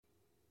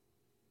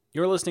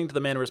You're listening to the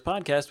Manaverse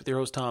Podcast with your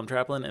host, Tom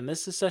Traplin, and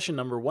this is session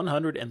number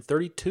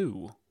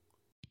 132.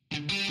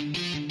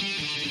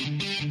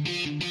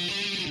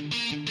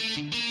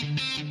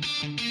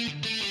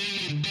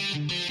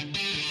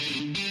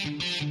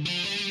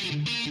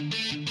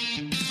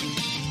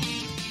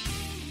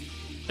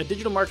 A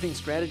digital marketing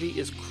strategy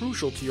is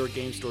crucial to your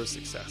game store's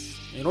success.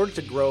 In order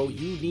to grow,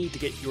 you need to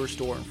get your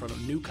store in front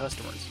of new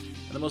customers.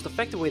 And the most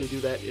effective way to do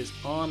that is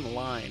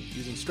online,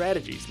 using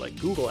strategies like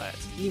Google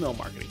Ads, email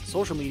marketing,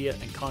 social media,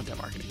 and content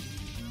marketing.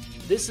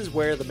 This is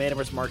where the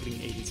Manaverse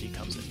Marketing Agency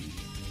comes in.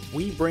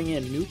 We bring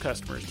in new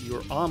customers to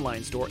your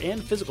online store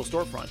and physical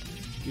storefront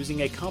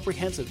using a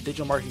comprehensive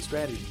digital marketing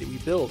strategy that we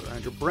build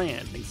around your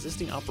brand and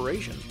existing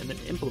operation and then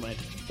implement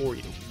for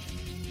you.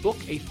 Book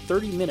a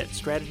 30-minute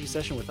strategy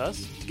session with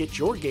us to get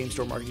your game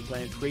store marketing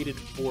plan created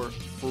for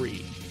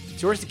free.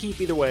 It's yours to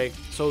keep either way,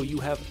 so you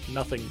have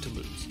nothing to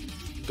lose.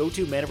 Go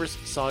to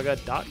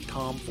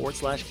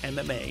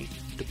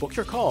manaversesaga.com/MMA to book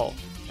your call,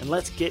 and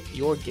let's get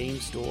your game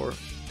store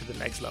to the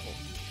next level.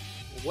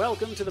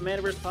 Welcome to the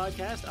Manaverse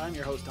Podcast. I'm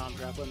your host, Tom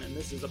Traplin, and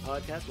this is a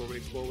podcast where we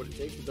explore what it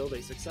takes to build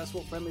a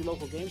successful, friendly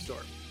local game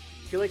store.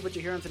 If you like what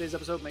you hear on today's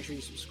episode, make sure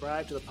you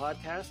subscribe to the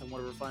podcast on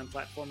whatever fine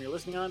platform you're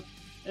listening on.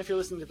 And if you're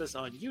listening to this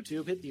on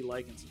YouTube, hit the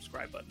like and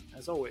subscribe button.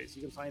 As always,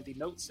 you can find the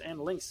notes and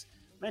links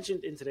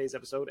mentioned in today's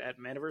episode at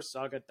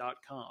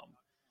manaversesaga.com.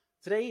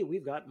 Today,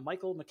 we've got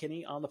Michael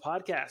McKinney on the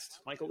podcast.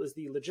 Michael is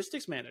the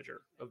logistics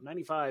manager of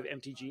 95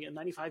 MTG and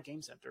 95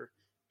 Game Center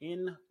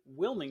in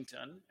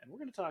Wilmington, and we're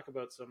going to talk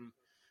about some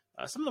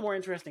of the more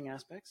interesting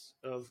aspects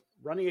of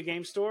running a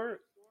game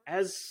store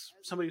as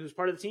somebody who's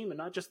part of the team and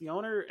not just the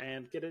owner,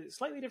 and get a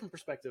slightly different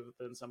perspective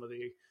than some of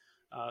the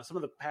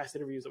past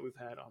interviews that we've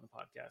had on the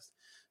podcast.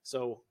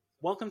 So,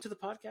 welcome to the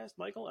podcast,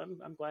 Michael.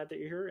 I'm glad that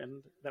you're here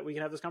and that we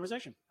can have this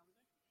conversation.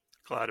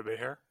 Glad to be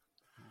here.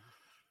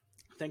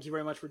 Thank you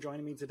very much for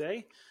joining me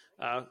today.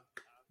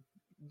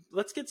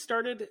 Let's get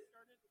started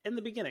in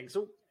the beginning.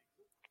 So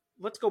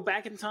let's go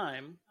back in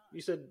time.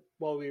 You said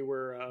while we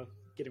were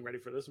getting ready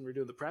for this and we were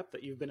doing the prep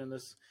that you've been in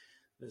this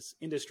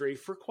industry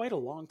for quite a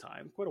long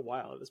time, quite a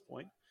while at this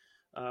point.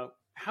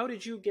 How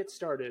did you get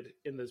started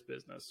in this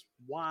business?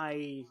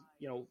 Why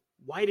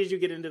did you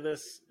get into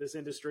this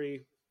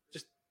industry?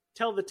 Just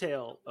tell the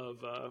tale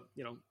of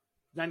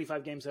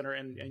 95 Game Center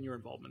and your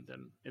involvement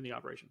in the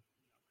operation.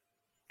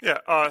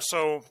 Yeah,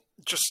 so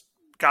just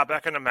got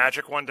back into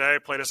Magic one day,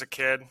 played as a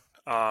kid,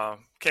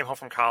 came home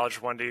from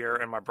college one year,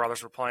 and my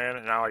brothers were playing,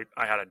 and now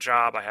I had a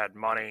job, I had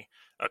money,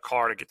 a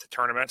car to get to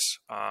tournaments,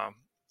 and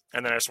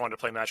then I just wanted to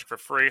play Magic for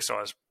free, so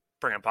I was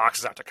bringing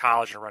boxes out to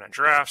college and running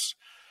drafts,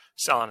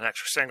 selling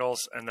extra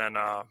singles, and then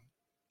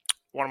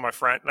one of my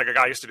friends, like a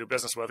guy I used to do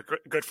business with, a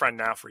good friend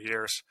now for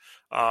years,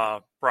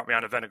 brought me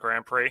on to Venda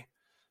Grand Prix.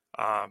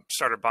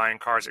 Started buying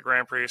cards at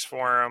Grand Prix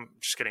for him,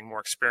 just getting more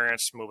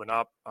experience, moving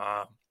up.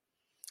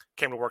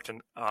 Came to work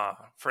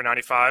for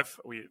 95.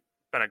 We've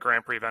been a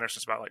Grand Prix vendor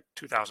since about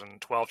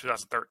 2012,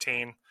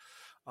 2013.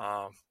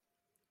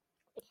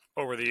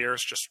 Over the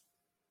years, just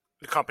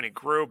the company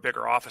grew,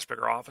 bigger office,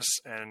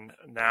 and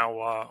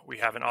now we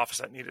have an office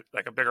that needed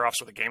a bigger office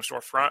with a game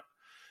store front.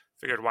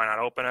 Figured why not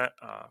open it.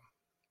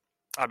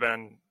 I've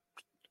been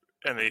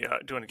in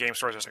doing the game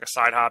stores as a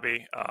side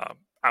hobby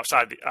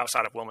outside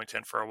of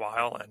Wilmington for a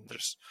while, and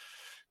just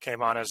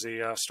came on as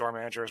the store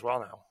manager as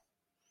well now.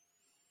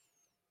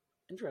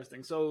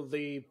 Interesting. So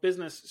the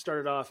business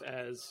started off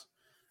as,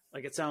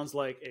 it sounds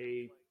like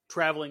a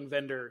traveling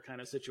vendor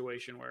kind of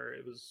situation where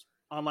it was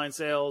online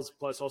sales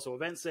plus also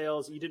event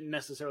sales. You didn't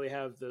necessarily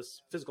have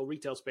this physical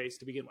retail space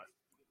to begin with.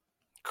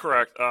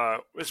 Correct.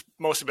 It's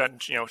mostly been,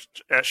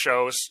 at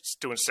shows,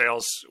 doing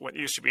sales. What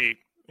used to be,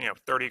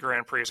 30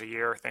 Grand Prix a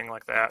year, thing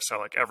like that.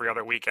 So every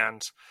other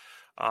weekend.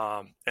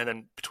 And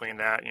then between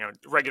that,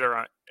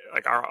 regular,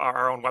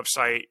 our own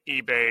website,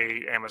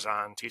 eBay,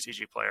 Amazon,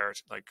 TCG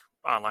players,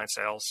 online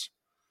sales.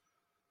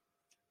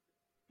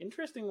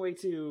 Interesting way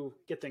to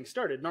get things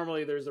started.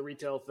 Normally there's a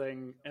retail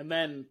thing and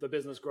then the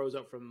business grows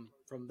up from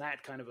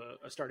that kind of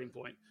a starting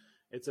point.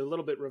 It's a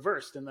little bit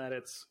reversed in that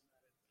it's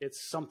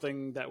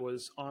something that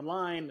was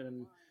online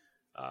and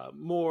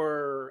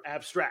more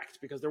abstract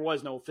because there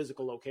was no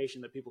physical location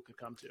that people could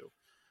come to.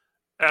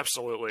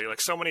 Absolutely.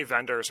 So many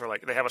vendors are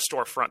they have a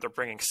storefront. They're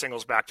bringing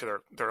singles back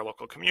to their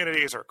local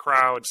communities or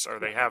crowds, or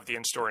they have the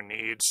in-store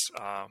needs.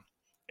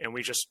 And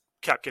we just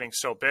kept getting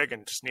so big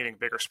and just needing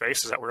bigger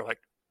spaces that we're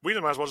we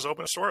might as well just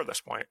open a store at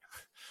this point.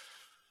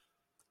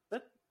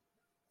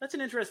 That's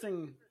an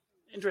interesting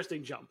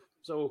jump.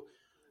 So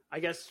I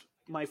guess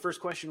my first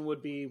question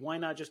would be, why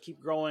not just keep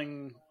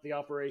growing the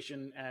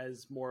operation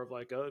as more of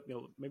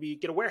maybe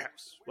get a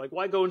warehouse?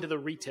 Why go into the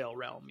retail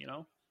realm,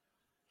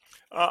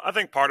 I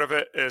think part of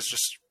it is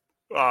just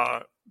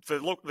the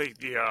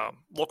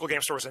local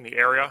game stores in the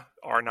area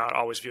are not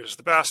always viewed as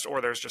the best, or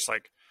there's just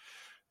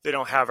they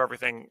don't have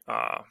everything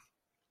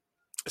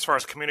as far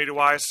as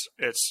community-wise.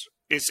 It's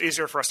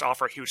easier for us to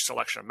offer a huge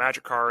selection of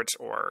Magic cards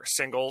or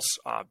singles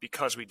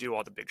because we do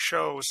all the big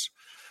shows.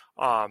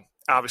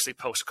 Obviously,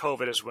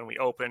 post-COVID is when we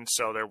opened,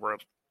 so there were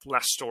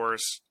less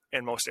stores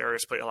in most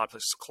areas. A lot of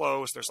places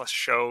closed. There's less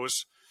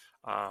shows.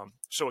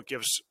 So it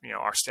gives,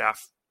 our staff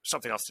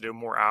something else to do,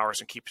 more hours,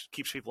 and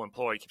keeps people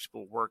employed, keeps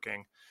people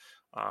working,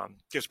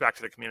 gives back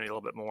to the community a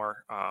little bit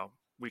more.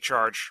 We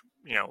charge,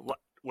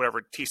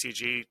 whatever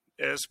TCG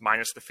is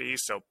minus the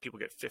fees. So people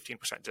get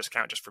 15%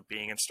 discount just for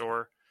being in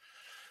store.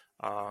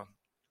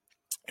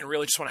 And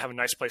really just want to have a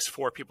nice place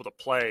for people to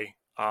play,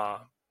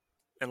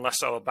 and less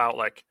so about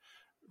like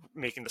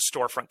making the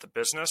storefront the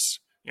business.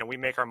 We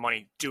make our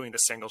money doing the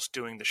singles,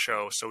 doing the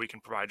show, so we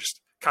can provide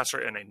just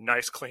concentrate in a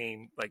nice,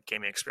 clean, like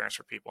gaming experience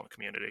for people in the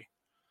community.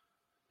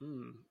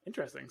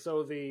 Interesting.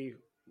 So the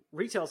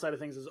retail side of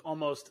things is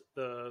almost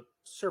the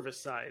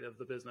service side of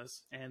the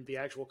business, and the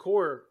actual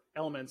core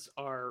elements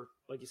are,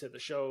 like you said, the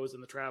shows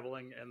and the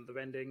traveling and the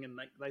vending and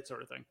that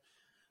sort of thing.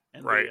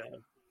 And right.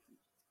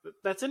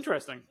 That's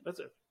interesting. It's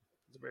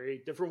a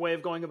very different way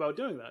of going about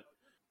doing that.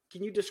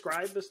 Can you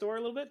describe the store a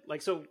little bit?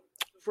 Like, so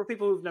for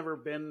people who've never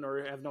been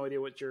or have no idea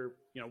what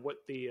what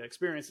the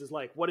experience is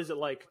like, what is it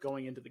like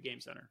going into the game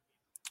center?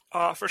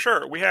 For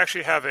sure. We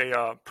actually have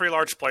a pretty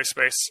large play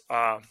space.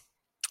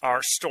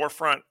 Our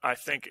storefront, I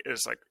think,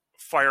 is like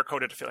fire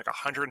coded to fit like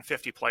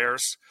 150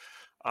 players.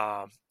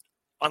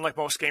 Unlike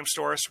most game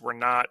stores, we're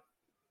not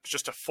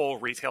just a full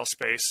retail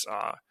space.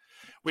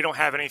 We don't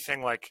have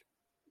anything like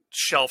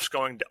shelves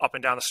going up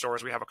and down the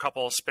stores. We have a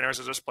couple of spinners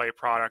of display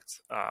product.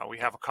 We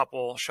have a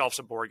couple shelves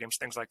of board games,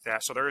 things like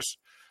that. So there's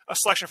a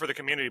selection for the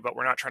community, but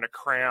we're not trying to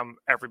cram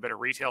every bit of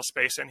retail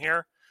space in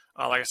here.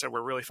 Like I said,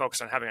 we're really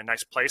focused on having a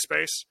nice play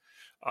space.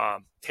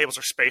 Tables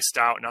are spaced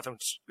out.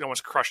 No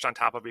one's crushed on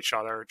top of each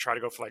other. Try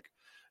to go for like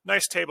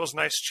nice tables,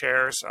 nice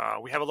chairs.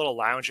 We have a little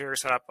lounge area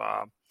set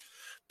up,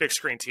 big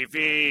screen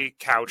TV,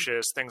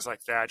 couches, things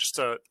like that, just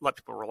to let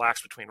people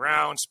relax between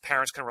rounds.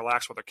 Parents can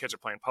relax while their kids are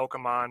playing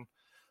Pokemon.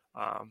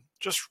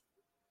 Just,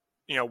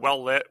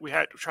 well lit. We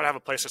try to have a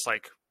place that's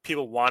like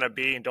people want to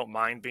be and don't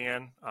mind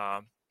being.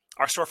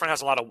 Our storefront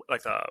has a lot of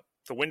like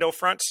the window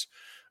fronts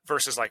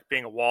versus like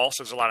being a wall.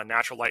 So there's a lot of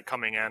natural light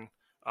coming in.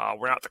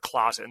 We're not the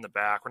closet in the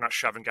back. We're not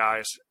shoving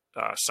guys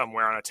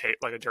somewhere on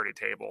like a dirty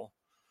table.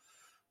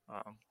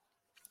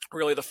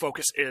 Really the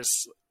focus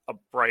is a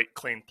bright,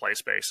 clean play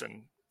space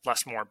and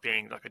less more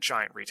being like a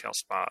giant retail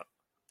spot.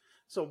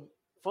 So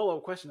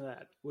follow-up question to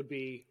that would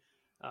be,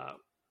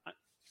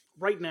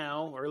 right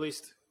now, or at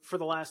least for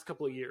the last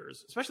couple of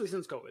years, especially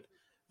since COVID,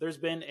 there's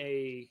been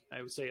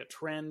I would say a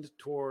trend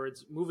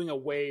towards moving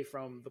away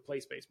from the play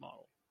space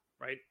model,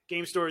 right?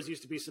 Game stores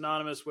used to be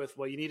synonymous with,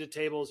 well, you needed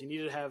tables, you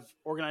needed to have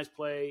organized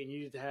play, you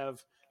needed to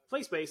have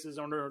play spaces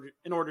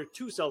in order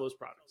to sell those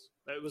products.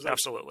 It was like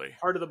absolutely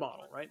part of the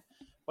model, right?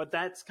 But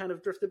that's kind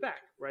of drifted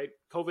back, right?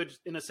 COVID,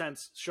 in a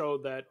sense,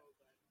 showed that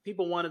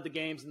people wanted the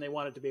games and they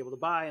wanted to be able to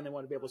buy and they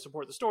wanted to be able to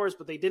support the stores,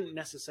 but they didn't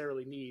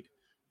necessarily need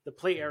the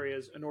play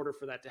areas in order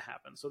for that to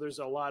happen. So there's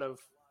a lot of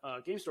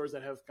game stores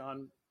that have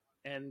gone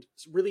and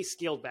really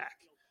scaled back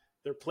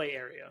their play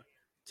area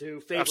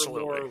to favor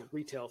more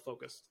retail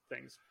focused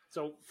things.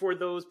 So for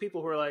those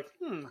people who are like,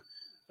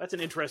 that's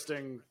an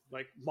interesting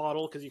like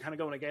model because you're kind of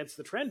going against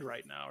the trend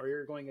right now, or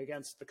you're going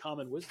against the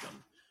common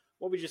wisdom,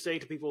 what would you say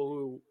to people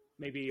who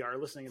maybe are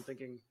listening and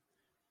thinking,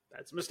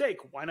 that's a mistake,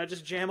 why not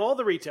just jam all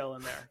the retail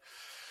in there?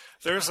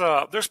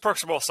 There's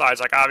perks on both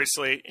sides. Like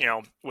obviously,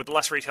 with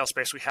less retail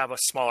space, we have a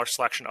smaller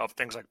selection of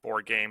things like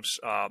board games.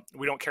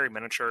 We don't carry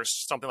miniatures.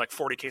 Something like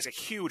 40K is a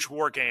huge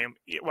war game.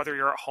 Whether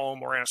you're at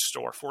home or in a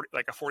store,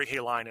 a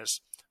 40K line is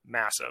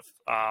massive.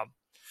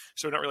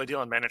 So we don't really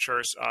deal in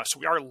miniatures. So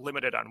we are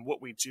limited on what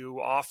we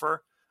do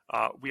offer.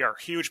 We are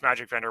a huge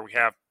Magic vendor. We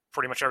have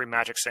pretty much every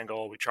Magic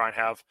single. We try and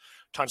have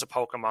tons of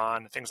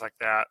Pokemon, things like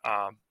that.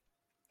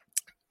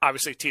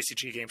 Obviously,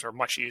 TCG games are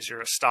much easier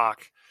to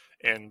stock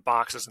in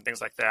boxes and things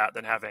like that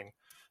than having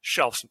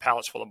shelves and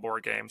pallets full of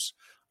board games.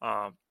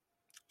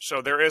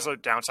 So there is a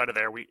downside of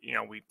there. We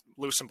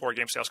lose some board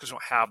game sales because we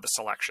don't have the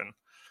selection.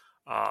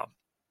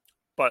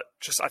 But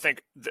just I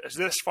think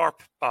this far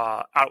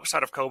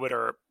outside of COVID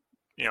or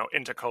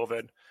into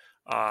COVID,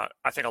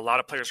 I think a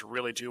lot of players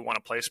really do want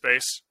to play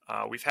space.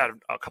 We've had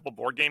a couple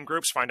board game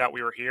groups find out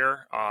we were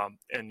here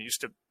and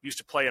used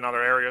to play in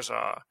other areas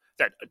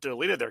that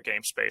deleted their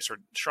game space or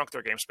shrunk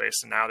their game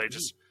space, and now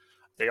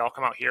they all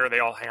come out here. They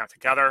all hang out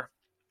together.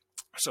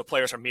 So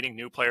players are meeting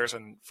new players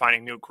and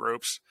finding new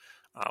groups.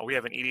 We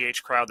have an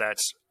EDH crowd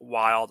that's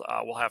wild.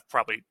 We'll have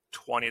probably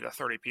 20 to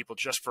 30 people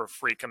just for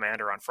free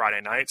Commander on Friday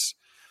nights.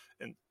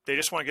 And they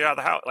just want to get out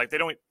of the house. Like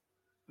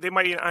they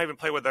might not even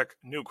play with like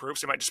new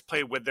groups. They might just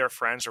play with their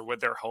friends or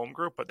with their home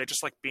group, but they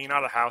just like being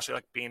out of the house. They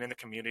like being in the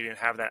community and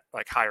have that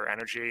like higher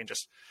energy. And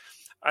just,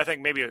 I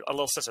think maybe a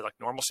little sense of like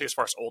normalcy as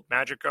far as old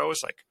Magic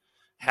goes, like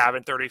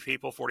having 30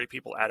 people, 40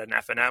 people at an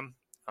F&M.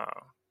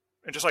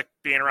 And just like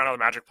being around other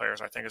Magic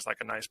players, I think is like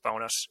a nice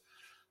bonus.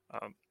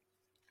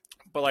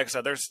 But like I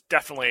said, there's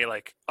definitely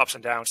like ups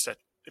and downs to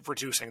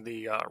reducing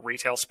the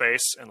retail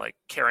space and like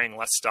carrying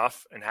less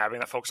stuff and having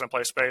that focus on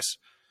play space.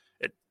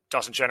 It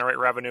doesn't generate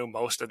revenue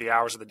most of the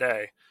hours of the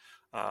day.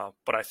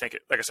 But I think,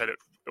 like I said,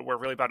 we're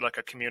really about like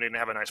a community and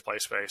have a nice play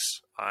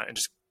space and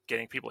just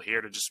getting people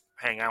here to just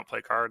hang out and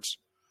play cards.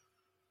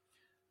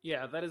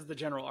 Yeah, that is the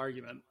general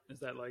argument, is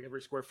that like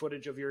every square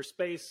footage of your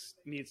space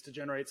needs to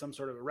generate some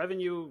sort of a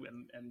revenue,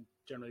 and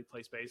generally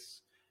play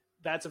space.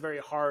 That's a very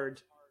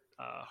hard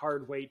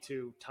way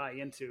to tie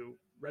into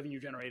revenue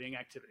generating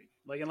activity.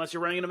 Like unless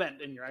you're running an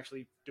event and you're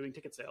actually doing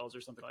ticket sales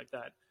or something like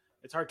that,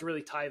 it's hard to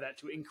really tie that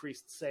to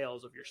increased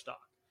sales of your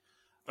stock.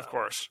 Of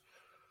course.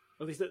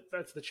 At least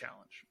that's the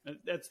challenge.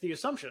 That's the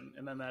assumption,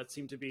 and then that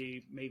seemed to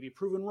be maybe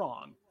proven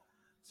wrong.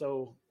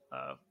 So,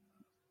 I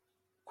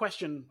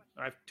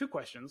have two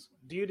questions.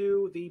 Do you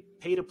do the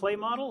pay to play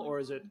model,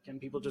 or can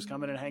people just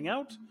come in and hang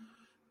out?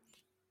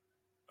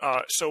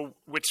 So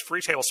it's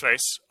free table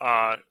space.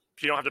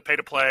 You don't have to pay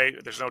to play.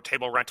 There's no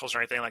table rentals or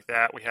anything like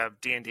that. We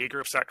have D&D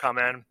groups that come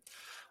in.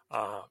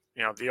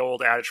 The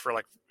old adage for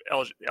like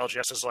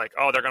LGS is like,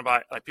 oh, they're going to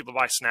buy, like people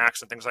buy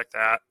snacks and things like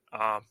that.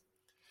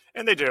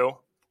 And they do.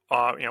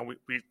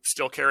 We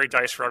still carry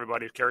dice for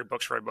everybody, carry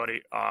books for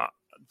everybody.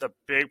 The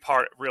big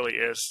part really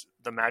is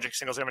the Magic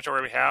singles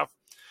inventory we have,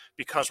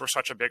 because we're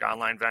such a big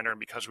online vendor and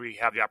because we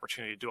have the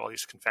opportunity to do all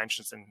these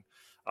conventions and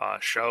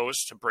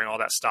shows to bring all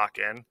that stock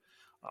in.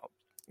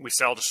 We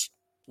sell just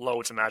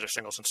loads of Magic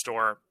singles in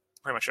store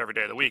pretty much every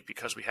day of the week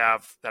because we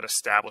have that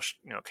established,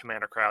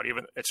 Commander crowd.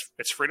 Even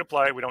it's free to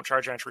play. We don't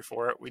charge entry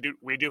for it.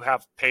 We do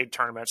have paid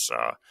tournaments,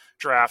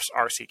 drafts,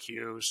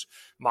 RCQs,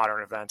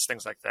 modern events,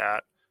 things like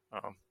that.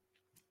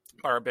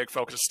 Our big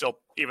focus is still,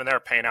 even there,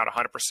 paying out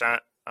 100%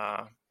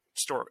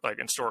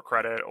 in-store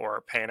credit,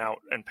 or paying out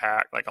in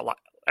pack, like a lot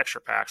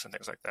extra packs and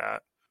things like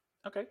that.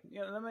 Okay,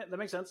 yeah, that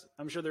makes sense.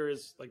 I'm sure there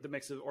is like the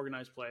mix of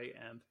organized play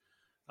and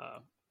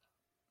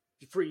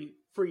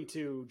free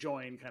to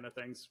join kind of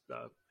things.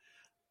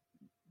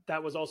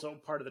 That was also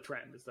part of the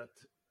trend, is that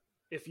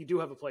if you do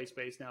have a play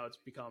space now, it's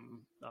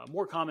become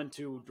more common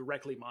to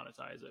directly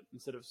monetize it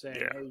instead of saying,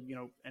 hey,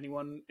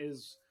 anyone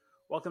is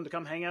welcome to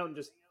come hang out and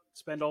just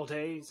spend all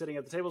day sitting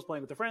at the tables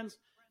playing with their friends.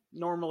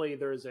 Normally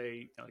there's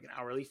like an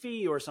hourly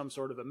fee or some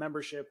sort of a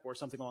membership or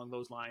something along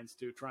those lines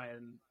to try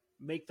and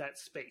make that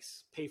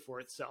space pay for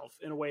itself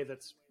in a way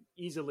that's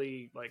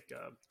easily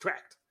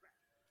tracked.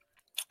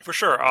 For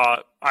sure.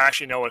 I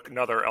actually know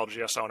another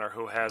LGS owner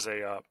who has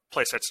a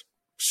place that's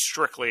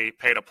strictly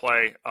pay to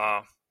play,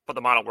 but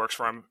the model works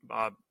for him.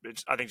 I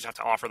think you just have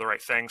to offer the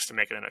right things to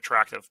make it an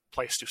attractive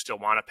place to still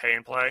want to pay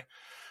and play.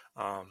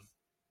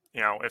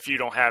 If you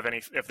don't have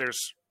any, if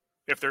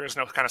there is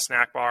no kind of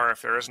snack bar,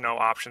 if there is no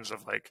options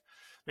of like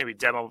maybe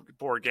demo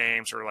board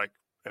games, or like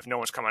if no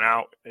one's coming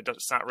out,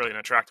 it's not really an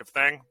attractive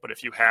thing. But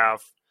if you have,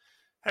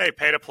 hey,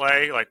 pay to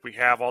play, like we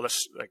have all this,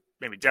 like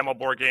maybe demo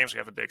board games, we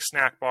have a big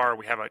snack bar,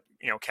 we have a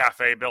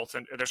cafe built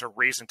in, there's a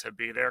reason to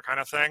be there kind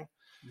of thing.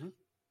 Mm-hmm.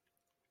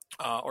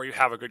 Or you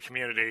have a good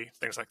community,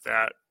 things like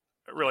that.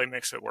 It really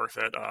makes it worth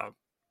it.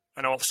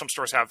 I know some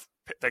stores have,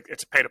 like,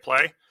 it's a pay to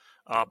play,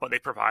 but they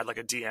provide like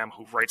a DM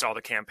who writes all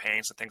the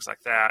campaigns and things like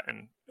that.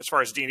 And as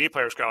far as D&D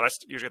players go, that's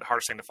usually the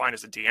hardest thing to find,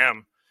 is a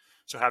DM.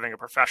 So having a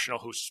professional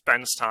who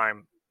spends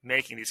time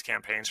making these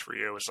campaigns for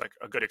you is like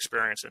a good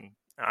experience. And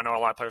I know a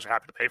lot of players are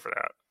happy to pay for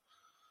that.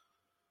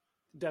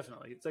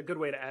 Definitely. It's a good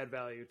way to add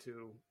value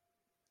to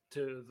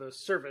the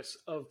service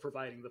of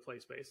providing the play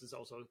space, is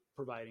also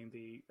providing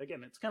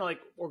again, it's kind of like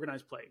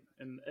organized play,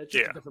 and it's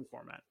just a different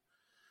format.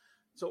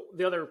 So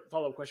the other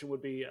follow-up question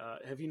would be,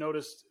 have you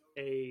noticed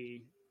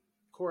a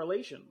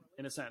correlation,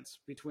 in a sense,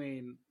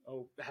 between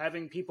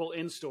having people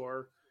in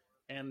store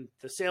and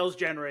the sales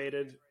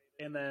generated,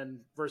 and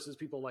then versus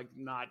people like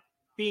not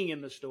being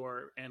in the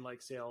store and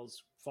like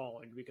sales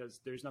falling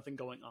because there's nothing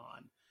going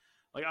on?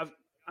 Like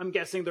I'm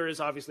guessing there is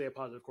obviously a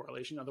positive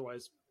correlation.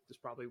 Otherwise,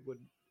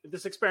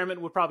 this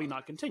experiment would probably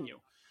not continue.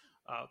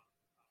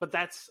 But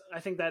I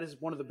think that is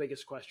one of the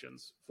biggest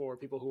questions for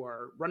people who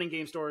are running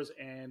game stores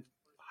and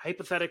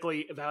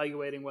hypothetically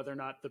evaluating whether or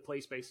not the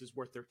play space is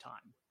worth their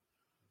time.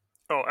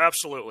 Oh,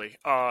 absolutely.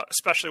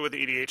 Especially with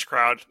the EDH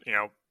crowd,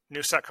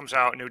 new set comes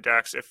out, new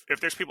decks. If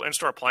there's people in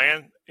store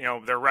playing,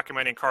 they're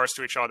recommending cards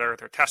to each other.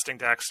 They're testing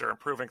decks. They're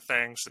improving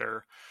things.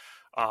 They're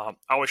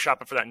always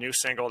shopping for that new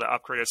single, the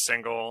upgraded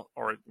single,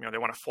 or they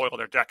want to foil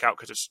their deck out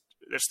because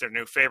it's their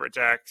new favorite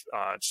deck.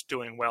 It's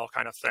doing well,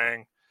 kind of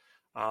thing.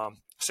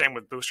 Same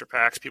with booster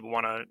packs. People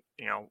want to,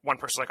 one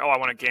person's like, oh, I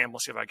want to gamble,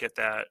 see if I get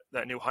that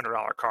new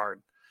 $100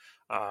 card.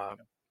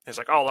 It's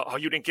like, oh,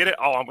 you didn't get it?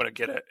 Oh, I'm going to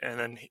get it. And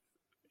then,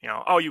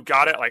 oh, you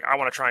got it? Like, I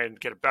want to try and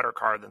get a better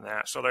card than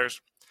that. So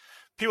there's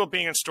people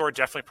being in store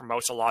definitely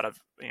promotes a lot of,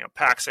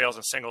 pack sales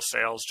and single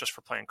sales just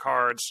for playing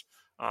cards.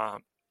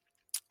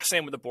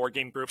 Same with the board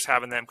game groups,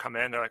 having them come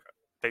in. They're like,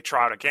 they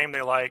try out a game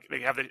they like.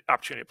 They have the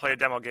opportunity to play a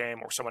demo game,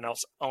 or someone else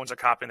owns a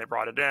copy and they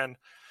brought it in.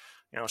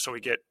 So we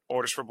get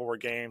orders for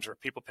board games or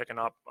people picking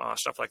up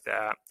stuff like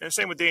that. And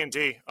same with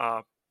D&D.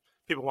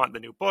 People want the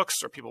new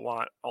books, or people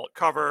want alt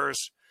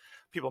covers.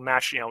 People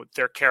match,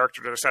 their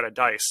character to their set of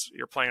dice.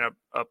 You're playing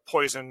a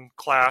poison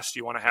class.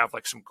 You want to have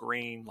like some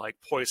green, like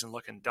poison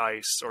looking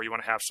dice, or you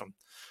want to have some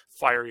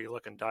fiery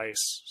looking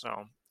dice.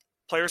 So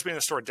players being in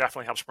the store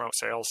definitely helps promote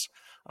sales,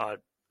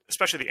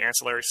 especially the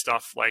ancillary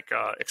stuff like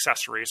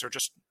accessories or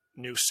just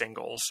new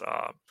singles,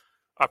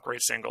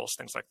 upgrade singles,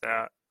 things like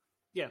that.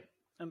 Yeah.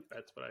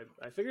 That's what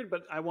I figured,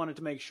 but I wanted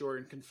to make sure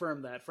and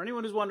confirm that. For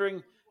anyone who's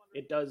wondering,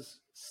 it does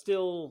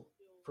still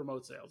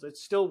promote sales.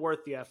 It's still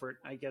worth the effort.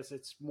 I guess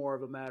it's more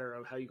of a matter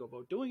of how you go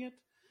about doing it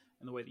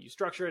and the way that you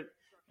structure it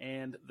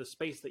and the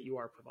space that you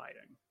are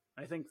providing.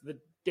 I think the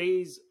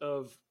days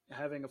of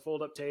having a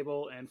fold-up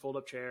table and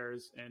fold-up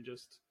chairs and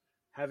just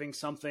having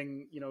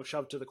something,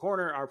 shoved to the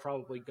corner are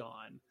probably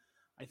gone.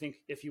 I think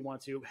if you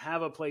want to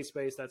have a play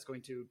space that's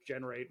going to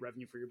generate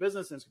revenue for your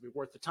business and it's going to be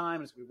worth the time,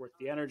 and it's going to be worth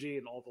the energy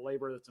and all the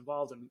labor that's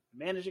involved in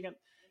managing it,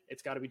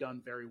 it's got to be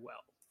done very well.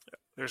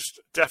 There's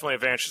definitely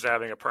advantages to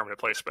having a permanent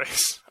play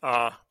space.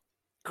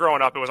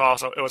 Growing up, it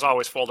was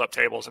always fold-up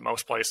tables in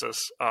most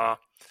places.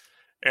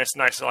 And it's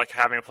nice to like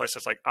having a place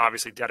that's like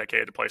obviously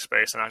dedicated to play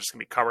space and not just gonna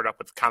be covered up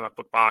with comic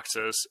book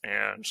boxes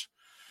and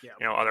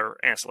other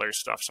ancillary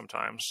stuff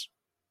sometimes.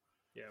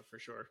 Yeah, for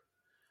sure.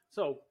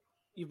 So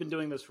you've been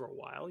doing this for a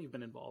while. You've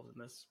been involved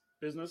in this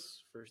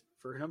business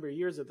for a number of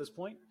years at this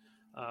point.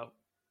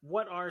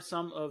 What are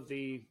some of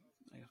the?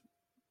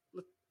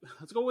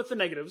 Let's go with the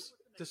negatives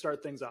to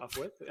start things off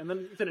with, and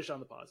then finish on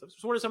the positives.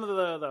 So what are some of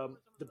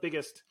the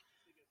biggest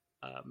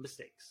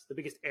mistakes, the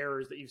biggest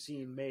errors that you've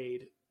seen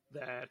made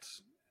that,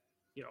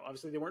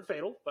 obviously they weren't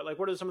fatal, but like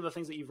what are some of the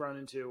things that you've run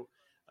into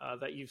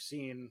that you've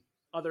seen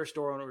other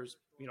store owners,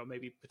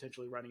 maybe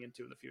potentially running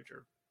into in the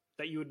future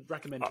that you would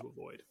recommend to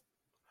avoid?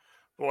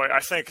 Boy,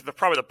 I think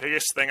probably the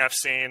biggest thing I've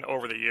seen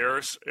over the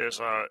years is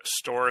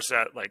stores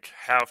that like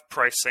have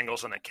price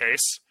singles in the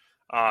case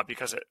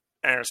because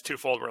it's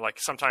twofold where like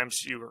sometimes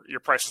your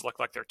prices look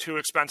like they're too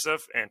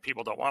expensive and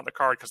people don't want the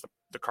card because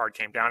the card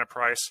came down in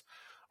price,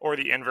 or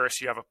the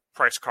inverse, you have a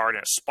price card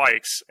and it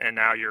spikes and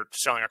now you're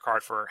selling a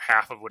card for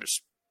half of what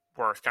it's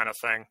worth kind of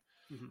thing.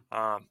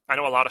 Mm-hmm. I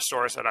know a lot of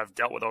stores that I've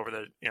dealt with over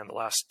the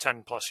last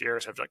 10 plus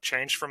years have like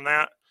changed from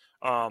that.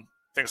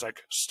 Things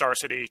like Star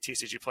City,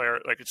 TCG Player,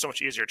 like it's so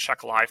much easier to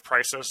check live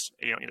prices.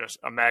 Just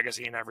a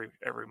magazine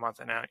every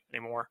month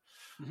anymore.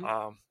 Mm-hmm.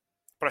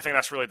 But I think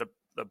that's really the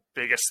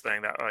biggest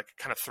thing that like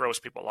kind of throws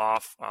people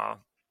off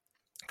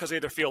because they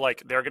either feel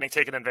like they're getting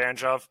taken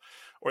advantage of,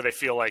 or they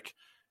feel like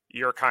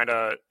you're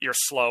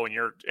slow and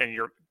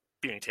you're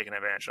being taken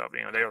advantage of.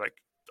 They're like,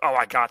 oh,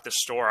 I got this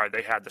store,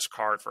 they had this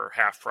card for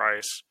half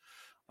price.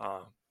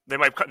 They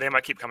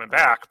might keep coming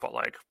back, but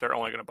like they're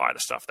only going to buy the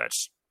stuff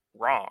that's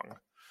wrong.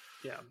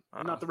 Yeah,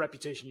 and not the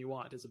reputation you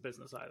want as a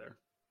business either.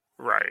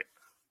 Right.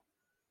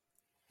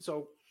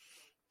 So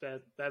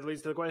that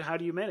leads to the question: how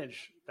do you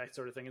manage that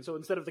sort of thing? And so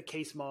instead of the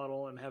case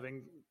model and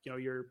having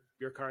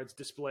your cards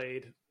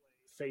displayed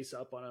face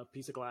up on a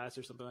piece of glass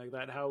or something like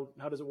that, how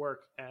does it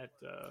work at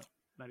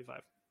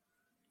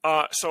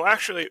 95? So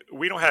actually,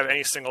 we don't have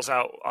any singles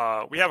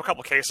out. We have a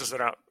couple cases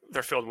that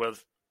they're filled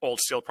with old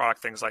steel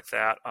product, things like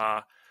that.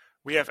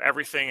 We have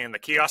everything in the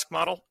kiosk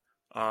model.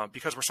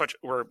 Because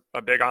we're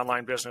a big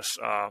online business,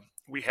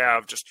 we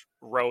have just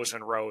rows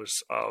and rows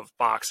of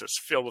boxes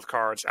filled with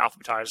cards,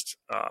 alphabetized,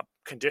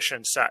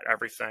 condition, set,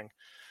 everything.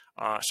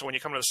 So when you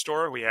come to the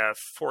store, we have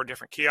 4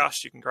 different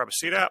kiosks you can grab a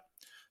seat at,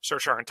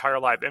 search our entire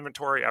live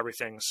inventory.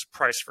 Everything's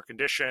priced for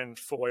condition,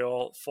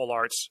 foil, full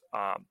arts.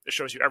 It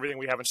shows you everything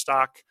we have in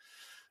stock.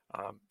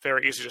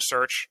 Very easy to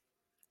search.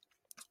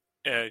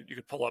 You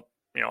could pull up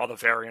all the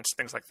variants,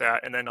 things like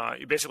that. And then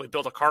you basically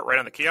build a cart right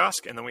on the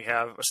kiosk, and then we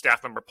have a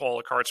staff member pull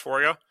the cards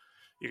for you.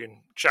 You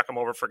can check them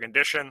over for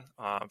condition.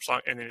 And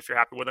then if you're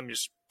happy with them, you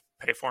just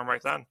pay for them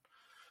right then.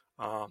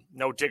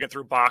 No digging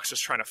through boxes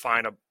trying to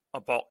find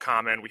a bulk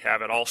common. We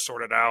have it all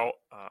sorted out.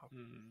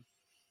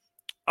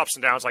 Ups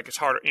and downs, like it's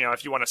hard.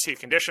 If you want to see a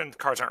condition, the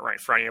cards aren't right in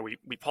front of you.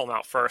 We pull them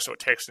out first, so it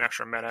takes an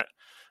extra minute.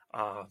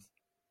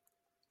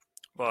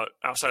 But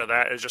outside of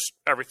that, it's just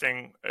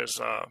everything is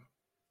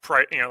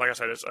like I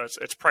said,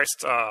 it's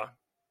priced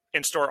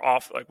in-store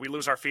off. Like we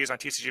lose our fees on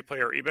TCG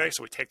Player or eBay,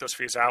 so we take those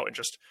fees out, and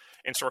just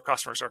in-store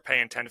customers are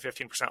paying 10 to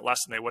 15% less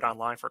than they would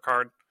online for a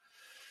card.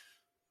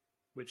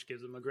 Which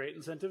gives them a great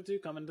incentive to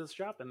come into the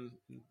shop and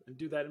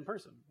do that in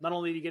person. Not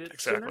only do you get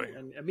it sooner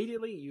and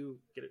immediately, you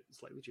get it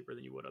slightly cheaper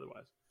than you would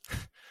otherwise.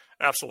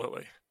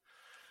 Absolutely.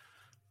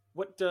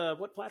 What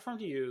platform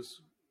do you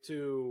use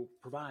to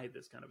provide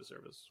this kind of a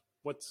service?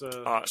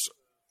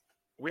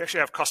 We actually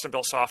have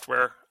custom-built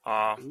software.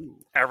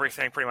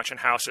 Everything pretty much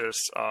in-house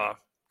is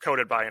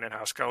coded by an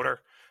in-house coder.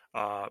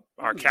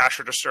 Our cash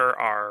register,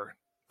 our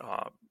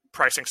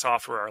pricing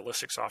software, our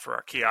listing software,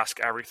 our kiosk,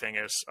 everything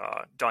is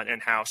done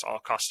in-house, all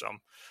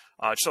custom.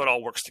 So it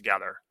all works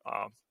together.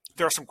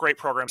 There are some great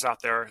programs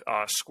out there.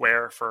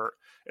 Square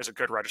is a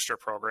good register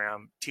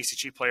program.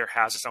 TCG Player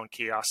has its own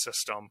kiosk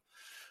system.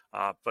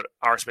 But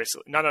ours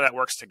basically, none of that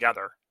works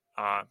together.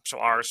 So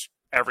ours,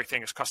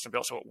 everything is custom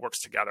built, so it works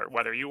together.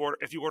 Whether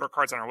if you order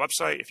cards on our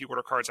website, if you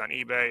order cards on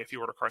eBay, if you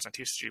order cards on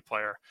TCG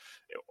Player,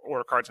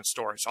 order cards in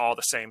store, it's all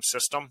the same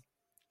system.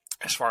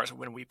 As far as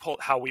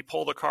how we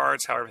pull the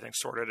cards, how everything's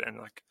sorted, and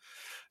like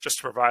just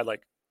to provide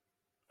like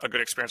a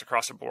good experience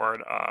across the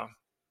board,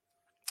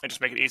 and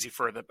just make it easy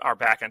for our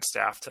back end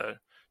staff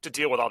to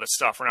deal with all this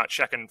stuff. We're not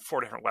checking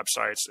 4 different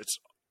websites; it's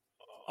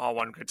all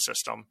one good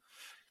system.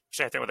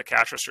 Same thing with the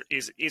cash register.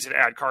 Easy to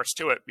add cards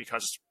to it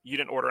because you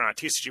didn't order on a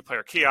TCG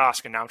Player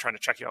kiosk, and now I'm trying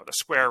to check you out with a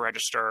Square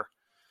register.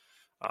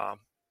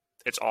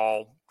 It's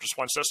all just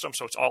one system,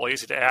 so it's all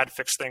easy to add,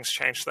 fix things,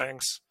 change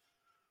things.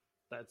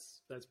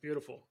 That's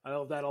beautiful. I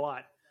love that a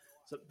lot.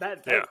 So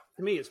that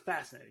to me is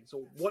fascinating.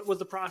 So what was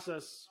the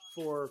process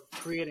for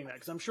creating that?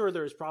 Because I'm sure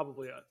there's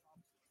probably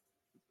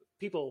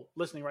people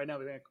listening right now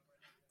being like,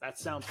 that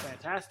sounds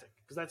fantastic,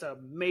 because that's a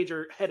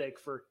major headache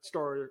for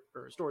stores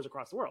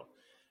across the world,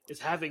 is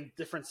having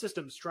different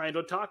systems trying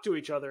to talk to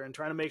each other and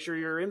trying to make sure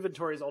your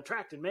inventory is all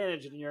tracked and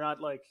managed, and you're not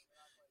like,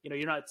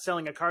 you're not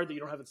selling a card that you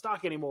don't have in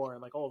stock anymore,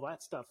 and like all of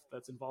that stuff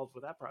that's involved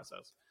with that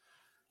process.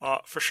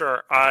 For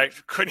sure. I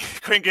couldn't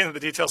get into the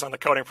details on the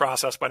coding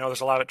process, but I know there's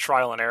a lot of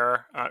trial and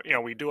error.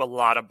 We do a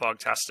lot of bug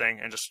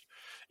testing, and just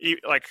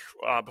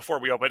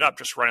before we open it up,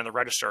 just running the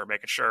register,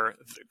 making sure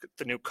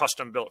the new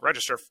custom built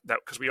register, that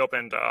because we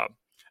opened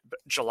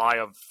July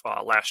of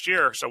last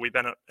year, so we've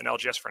been in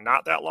LGS for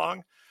not that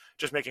long,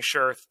 just making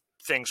sure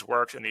things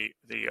worked and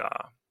the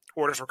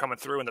orders were coming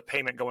through and the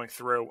payment going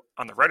through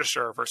on the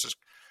register versus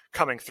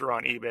coming through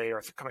on eBay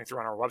or coming through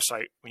on our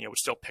website. We would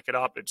still pick it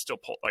up. It'd still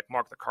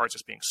mark the cards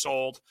as being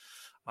sold.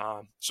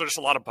 So just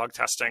a lot of bug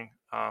testing,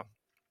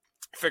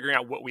 figuring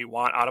out what we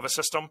want out of a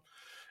system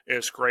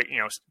is great.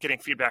 Getting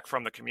feedback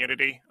from the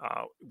community.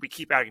 We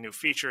keep adding new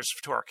features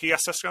to our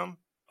kiosk system.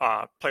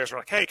 Players are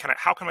like, hey,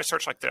 how can I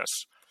search like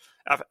this?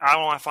 I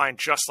don't want to find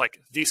just like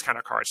these kind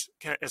of cards.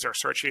 Is there a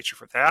search feature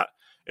for that?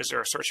 Is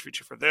there a search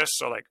feature for this?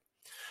 So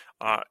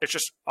it's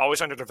just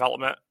always under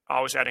development,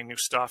 always adding new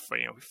stuff.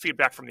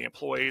 Feedback from the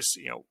employees.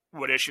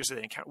 What issues do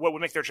they encounter? What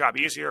would make their job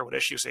easier? What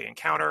issues they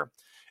encounter?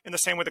 And the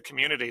same with the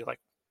community. Like,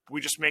 we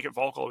just make it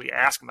vocal. We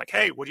ask them like,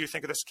 hey, what do you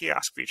think of this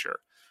kiosk feature?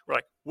 We're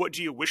like, what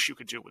do you wish you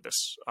could do with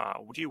this?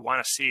 What do you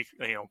want to see?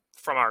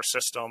 From our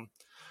system.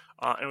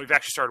 And we've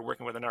actually started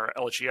working with another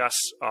LGS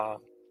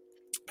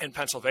in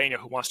Pennsylvania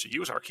who wants to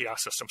use our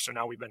kiosk system. So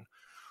now we've been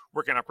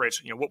working on upgrades.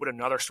 What would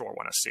another store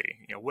want to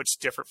see? What's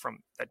different from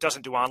that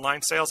doesn't do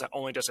online sales, that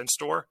only does in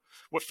store?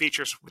 What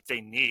features would they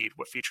need?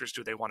 What features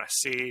do they want to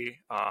see?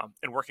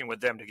 And working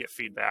with them to get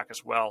feedback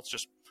as well. It's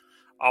just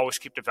always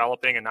keep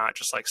developing and not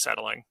just like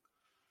settling.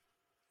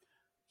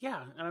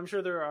 Yeah, and I'm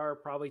sure there are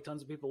probably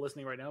tons of people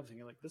listening right now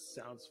thinking like, this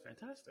sounds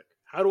fantastic.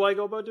 How do I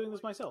go about doing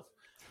this myself?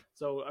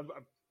 So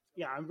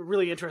I'm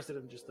really interested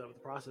in just the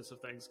process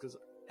of things, because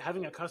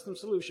having a custom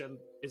solution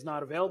is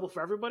not available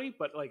for everybody,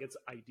 but like it's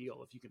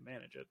ideal if you can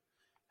manage it.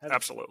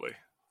 Absolutely.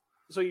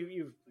 So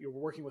you're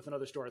working with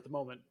another store at the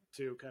moment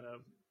to kind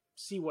of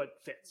see what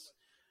fits.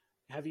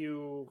 Have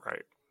you?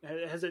 Right.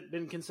 Has it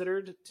been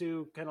considered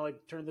to kind of like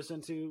turn this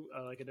into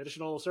like an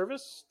additional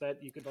service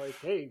that you could like,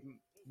 hey,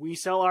 we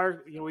sell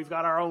we've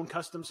got our own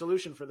custom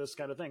solution for this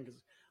kind of thing? Because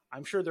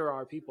I'm sure there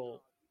are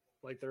people,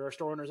 like there are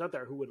store owners out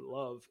there who would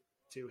love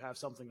to have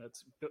something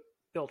that's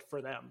built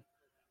for them.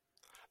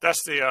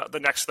 That's the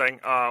next thing.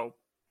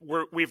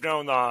 We've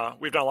done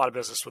a lot of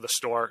business with the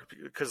store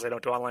because they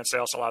don't do online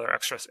sales. A lot of their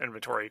excess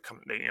inventory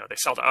they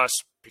sell to us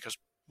because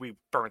we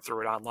burn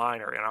through it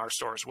online or in our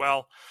store as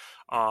well.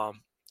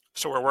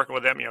 So we're working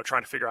with them,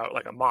 trying to figure out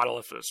like a model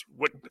if it's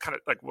what kind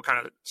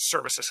of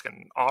services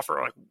can offer,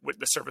 like what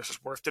the service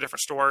is worth to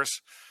different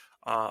stores.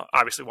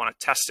 Obviously want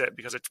to test it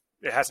because it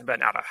hasn't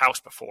been out of house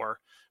before.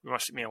 We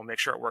want to make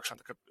sure it works on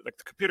the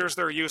computers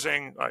they're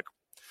using, like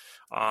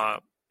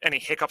any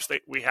hiccups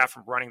that we have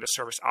from running the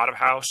service out of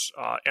house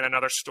in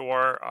another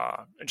store,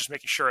 and just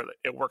making sure that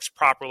it works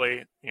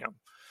properly.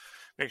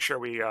 Making sure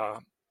we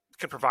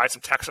can provide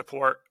some tech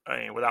support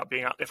without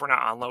being if we're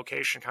not on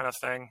location, kind of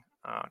thing,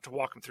 to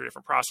walk them through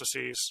different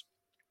processes,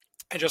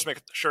 and just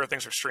make sure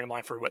things are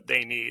streamlined for what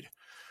they need.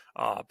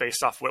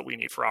 Based off what we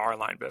need for our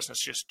online business,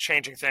 just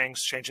changing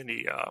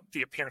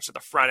the appearance of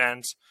the front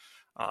ends.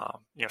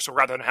 So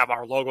rather than have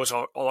our logos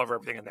all over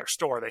everything in their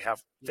store, they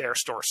have their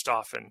store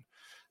stuff and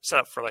set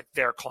up for like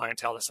their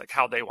clientele. That's like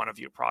how they want to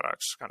view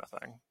products, kind of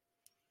thing.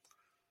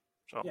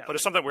 So, but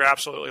it's something we're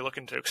absolutely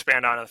looking to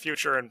expand on in the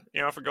future. And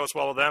if it goes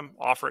well with them,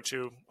 offer it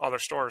to other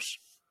stores.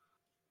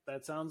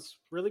 That sounds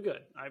really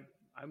good.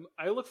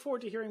 I look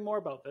forward to hearing more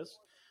about this,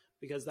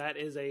 because that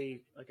is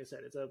like I said,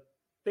 it's a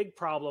big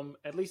problem,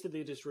 at least in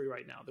the industry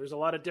right now. There's a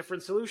lot of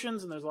different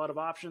solutions and there's a lot of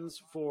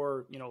options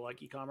for,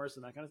 like e-commerce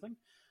and that kind of thing.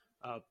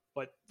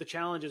 But the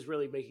challenge is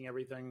really making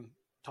everything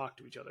talk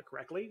to each other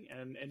correctly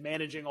and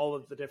managing all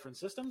of the different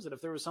systems. And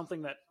if there was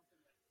something that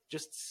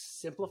just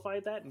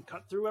simplified that and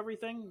cut through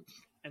everything,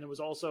 and it was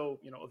also,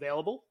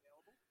 available,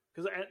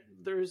 because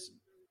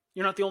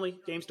you're not the only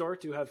game store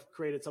to have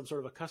created some sort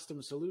of a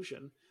custom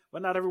solution,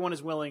 but not everyone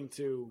is willing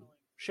to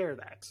share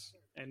that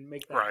and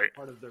make that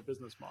part of their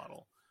business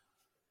model.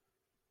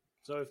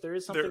 So if there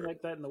is something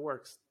like that in the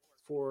works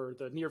for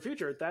the near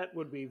future, that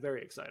would be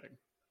very exciting.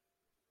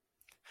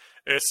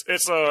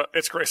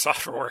 It's great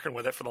software working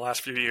with it for the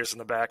last few years in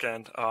the back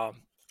end,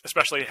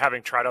 especially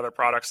having tried other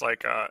products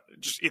like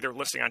just either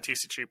listing on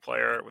TCG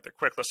Player with the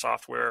Quick List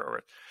software,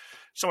 or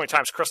so many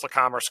times Crystal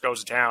Commerce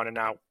goes down and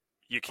now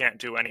you can't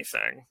do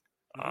anything.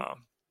 Mm-hmm.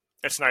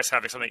 It's nice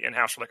having something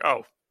in-house. We're like,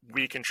 oh,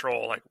 we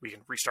control, like we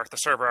can restart the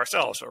server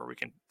ourselves, or we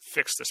can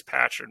fix this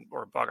patch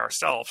or bug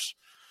ourselves,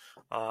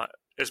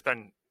 has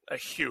been a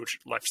huge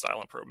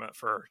lifestyle improvement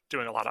for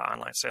doing a lot of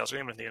online sales, or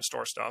even the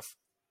in-store stuff.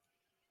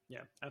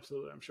 Yeah,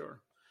 absolutely. I'm sure.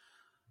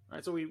 All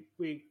right. So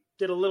we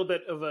did a little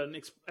bit of an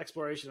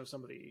exploration of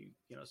some of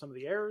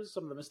the errors,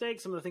 some of the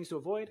mistakes, some of the things to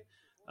avoid.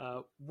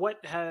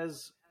 What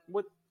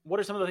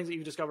are some of the things that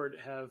you've discovered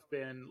have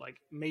been like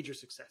major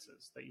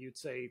successes that you'd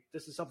say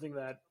this is something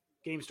that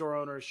game store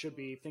owners should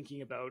be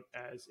thinking about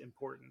as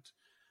important,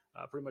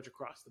 pretty much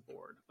across the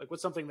board? Like,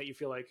 what's something that you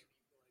feel like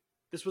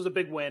this was a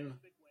big win?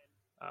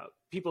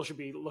 People should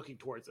be looking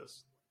towards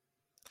this.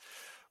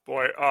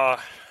 Boy, I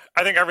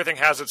think everything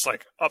has its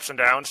like ups and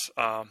downs.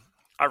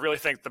 I really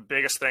think the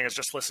biggest thing is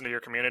just listen to your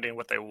community and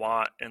what they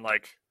want, and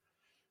like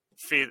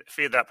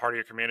feed that part of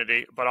your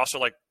community, but also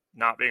like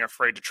not being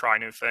afraid to try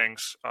new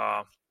things.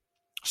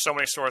 So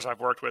many stores I've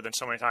worked with, and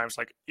so many times,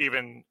 like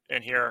even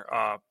in here,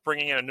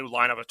 bringing in a new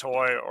line of a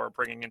toy or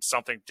bringing in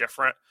something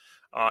different,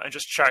 and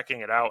just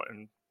checking it out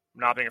and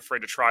not being afraid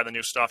to try the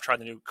new stuff, try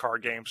the new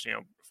card games. You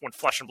know, when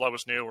Flesh and Blood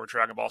was new or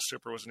Dragon Ball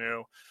Super was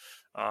new,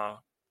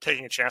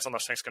 taking a chance on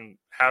those things can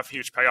have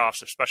huge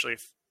payoffs, especially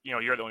if, you know,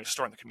 you're the only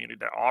store in the community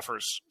that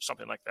offers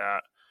something like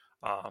that.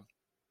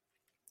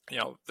 You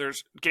know,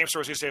 there's game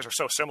stores these days are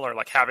so similar,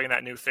 like having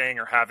that new thing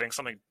or having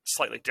something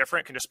slightly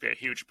different can just be a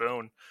huge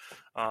boon,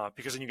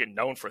 because then you get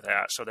known for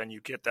that. So then you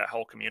get that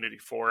whole community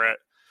for it.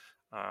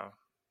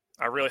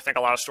 I really think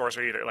a lot of stores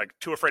are either like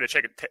too afraid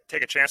to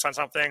take a chance on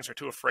some things, or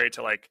too afraid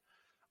to like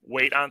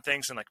wait on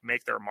things and like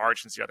make their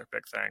margins the other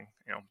big thing.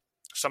 You know,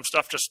 some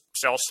stuff just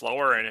sells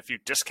slower, and if you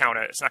discount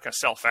it, it's not going to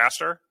sell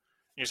faster.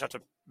 You just have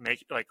to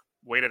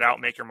wait it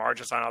out, make your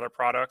margins on other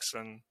products.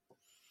 And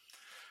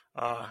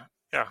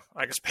yeah,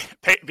 I guess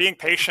being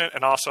patient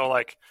and also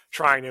like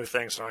trying new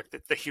things are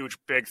like the huge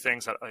big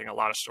things that I think a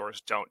lot of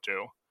stores don't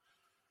do.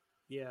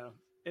 Yeah,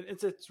 and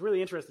it's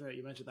really interesting that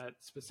you mentioned that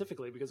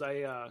specifically, because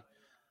I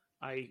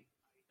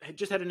had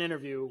just had an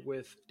interview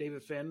with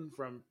David Finn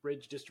from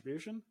Bridge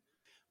Distribution,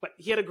 but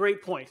he had a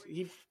great point.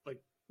 He like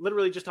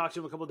literally just talked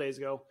to him a couple of days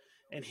ago,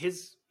 and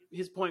his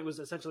point was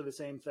essentially the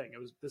same thing. It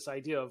was this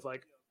idea of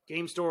like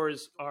game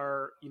stores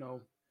are, you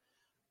know,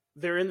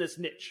 they're in this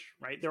niche,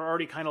 right? They're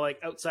already kind of like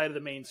outside of the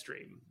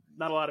mainstream.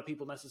 Not a lot of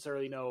people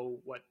necessarily know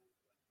what,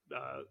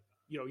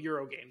 you know,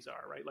 Euro games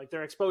are, right? Like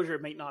their exposure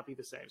may not be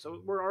the same.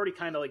 So we're already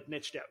kind of like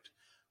niched out.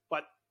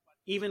 But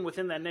even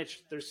within that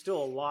niche, there's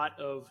still a lot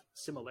of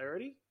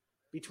similarity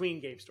between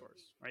game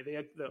stores, right?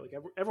 Like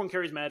everyone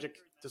carries Magic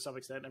to some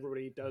extent.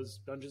 Everybody does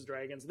Dungeons and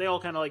Dragons. They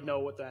all kind of like know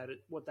what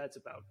that's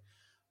about.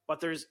 But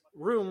there's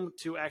room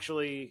to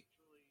actually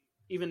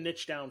even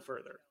niche down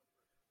further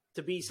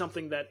to be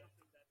something that,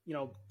 you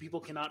know,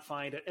 people cannot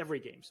find at every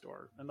game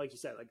store. And like you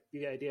said, like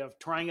the idea of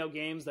trying out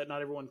games that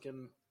not everyone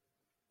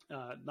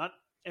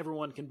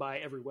can buy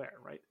everywhere,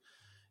 right?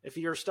 If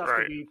your stuff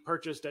Right. could be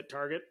purchased at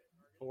Target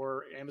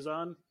or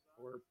Amazon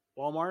or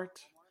Walmart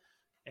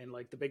and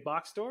like the big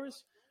box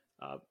stores,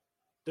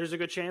 there's a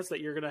good chance that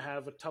you're going to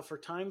have a tougher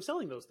time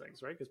selling those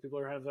things, right? Because people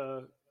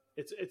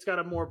it's got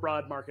a more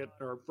broad market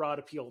or broad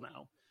appeal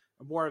now,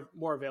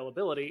 more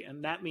availability,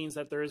 and that means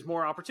that there is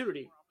more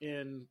opportunity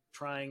in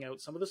trying out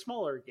some of the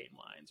smaller game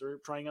lines or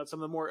trying out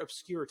some of the more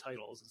obscure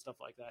titles and stuff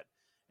like that,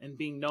 and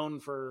being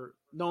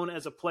known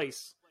as a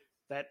place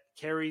that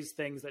carries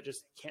things that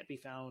just can't be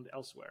found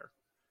elsewhere.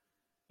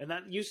 And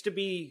that used to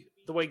be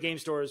the way game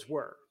stores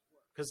were,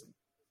 because,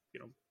 you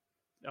know,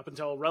 up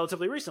until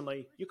relatively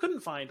recently, you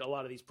couldn't find a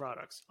lot of these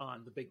products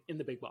in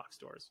the big box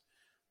stores.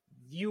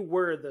 You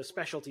were the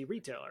specialty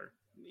retailer.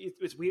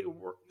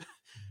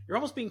 You're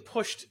almost being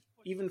pushed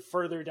even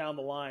further down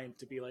the line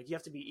to be like, you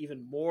have to be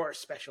even more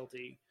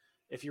specialty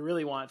if you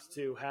really want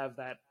to have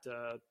that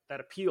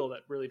appeal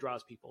that really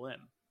draws people in.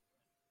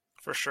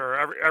 For sure.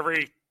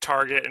 Every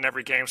Target and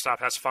every GameStop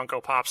has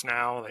Funko Pops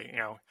now. They, you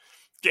know,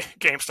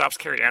 GameStops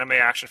carry anime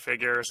action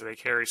figures. They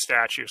carry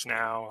statues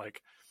now.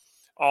 Like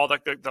all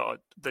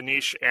the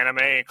niche anime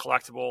and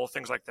collectible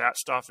things like that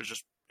stuff is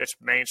just it's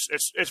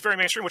very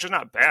mainstream, which is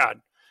not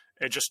bad.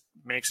 It just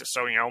makes it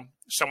so, you know,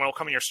 someone will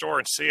come in your store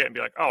and see it and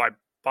be like, oh, I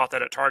bought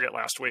that at Target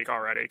last week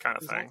already, kind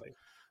of thing.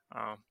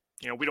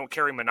 You know, we don't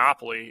carry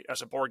Monopoly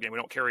as a board game. We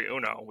don't carry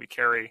Uno. We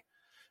carry,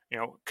 you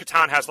know,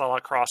 Catan has a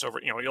lot of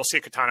crossover. You know, you'll see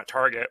Catan at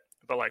Target,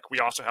 but like we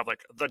also have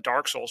like the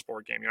Dark Souls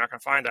board game. You're not going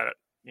to find that at,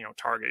 you know,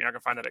 Target. You're not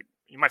going to find that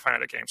you might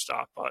find it at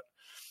GameStop, but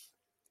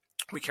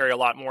we carry a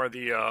lot more of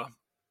the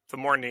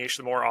more niche,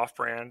 the more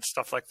off-brand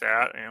stuff like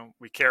that. You know,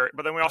 we carry,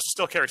 but then we also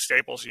still carry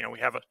staples. You know, we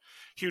have a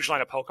huge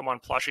line of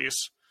Pokemon plushies.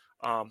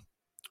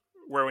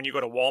 Where when you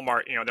go to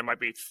Walmart, you know, there might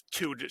be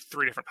 2 to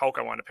 3 different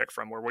Pokemon to pick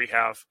from, where we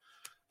have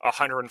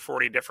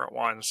 140 different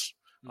ones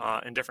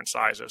in different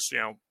sizes. You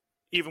know,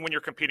 even when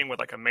you're competing with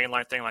like a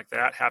mainline thing like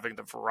that, having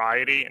the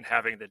variety and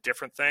having the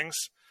different things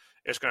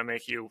is going to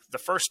make you the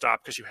first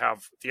stop because you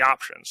have the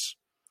options.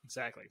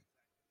 Exactly.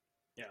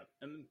 Yeah.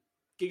 And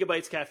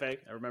Gigabytes Cafe,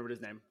 I remembered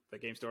his name, the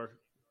game store,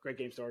 great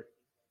game store.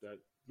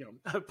 You know,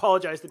 I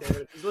apologize to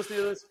David if he's listening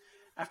to this.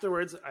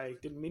 Afterwards, I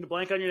didn't mean to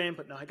blank on your name,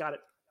 but no, I got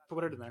it.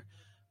 Put it in there.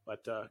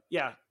 But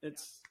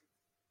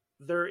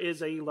there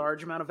is a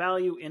large amount of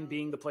value in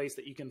being the place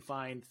that you can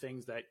find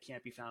things that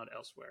can't be found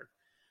elsewhere.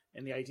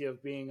 And the idea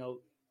of being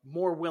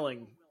more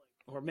willing,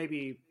 or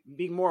maybe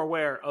being more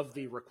aware of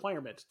the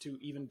requirement to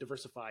even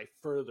diversify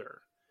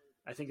further,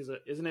 I think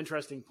is an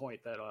interesting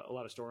point that a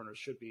lot of store owners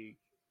should be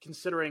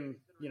considering.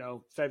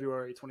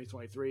 February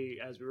 2023,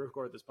 as we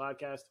record this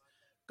podcast,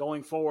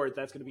 going forward,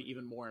 that's going to be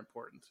even more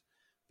important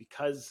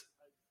because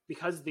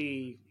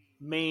the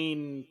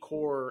main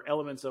core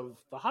elements of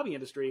the hobby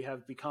industry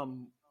have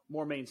become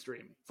more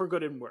mainstream, for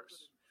good and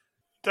worse.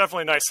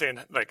 Definitely nice seeing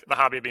like the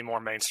hobby be more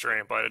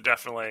mainstream, but it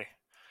definitely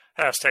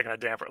has taken a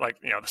damper. Like,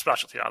 the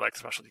specialty, I like the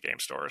specialty game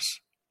stores.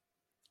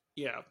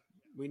 Yeah,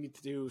 we need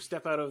to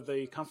step out of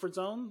the comfort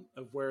zone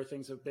of where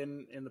things have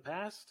been in the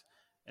past,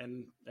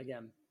 and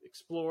again,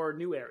 explore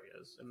new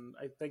areas. And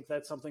I think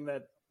that's something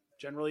that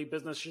generally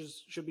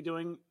businesses should be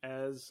doing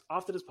as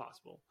often as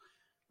possible,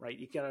 right?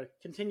 You gotta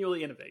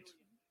continually innovate.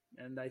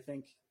 And I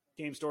think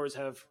game stores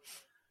have,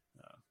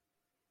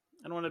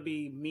 I don't want to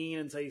be mean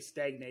and say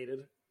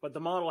stagnated, but the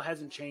model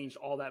hasn't changed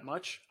all that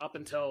much up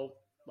until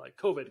like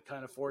COVID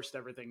kind of forced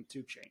everything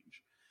to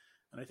change.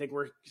 And I think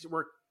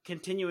we're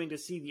continuing to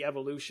see the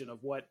evolution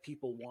of what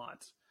people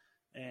want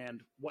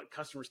and what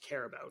customers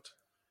care about.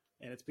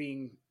 And it's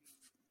being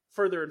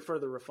further and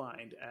further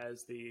refined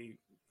as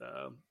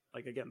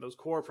those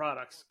core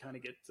products kind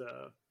of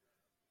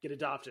get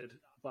adopted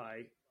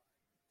by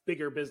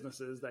bigger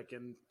businesses that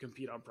can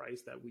compete on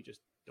price that we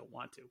just don't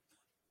want to.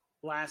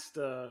 Last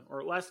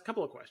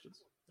couple of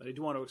questions that I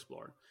do want to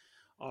explore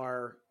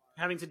are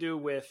having to do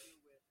with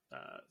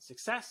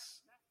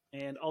success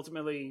and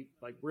ultimately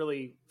like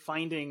really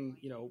finding,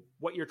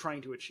 what you're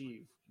trying to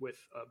achieve with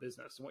a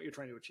business and what you're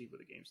trying to achieve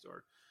with a game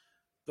store.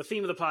 The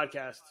theme of the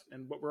podcast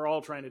and what we're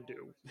all trying to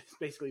do is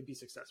basically be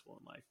successful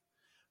in life.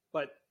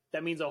 But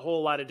that means a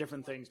whole lot of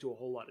different things to a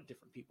whole lot of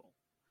different people,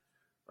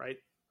 right?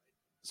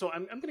 So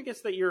I'm going to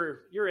guess that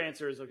your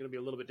answers are going to be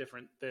a little bit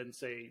different than,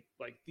 say,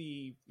 like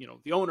the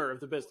owner of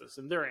the business,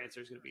 and their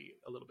answer is going to be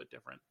a little bit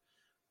different.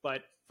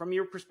 But from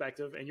your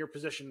perspective and your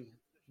position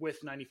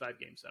with 95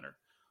 Game Center,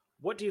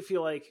 what do you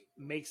feel like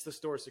makes the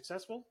store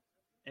successful,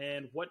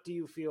 and what do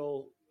you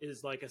feel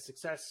is like a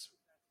success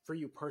for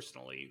you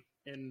personally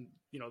in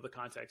the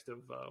context of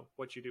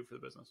what you do for the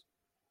business?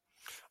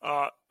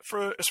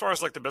 For as far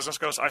as like the business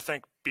goes, I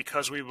think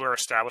because we were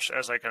established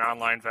as like an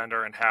online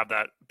vendor and have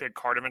that big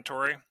card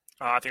inventory,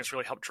 I think it's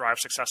really helped drive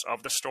success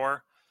of the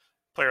store.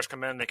 Players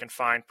come in, they can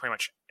find pretty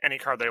much any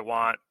card they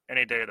want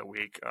any day of the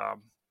week.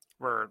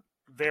 We're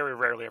very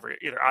rarely ever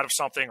either out of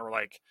something or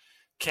like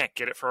can't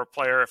get it for a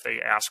player if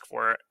they ask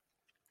for it.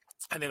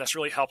 I think that's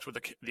really helped with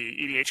the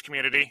EDH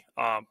community.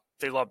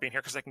 They love being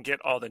here because they can get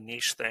all the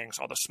niche things,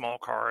 all the small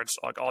cards,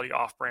 like all the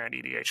off-brand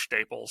EDH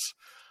staples,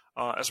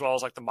 as well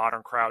as like the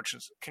modern crowd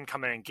can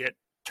come in and get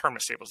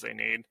tournament staples they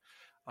need.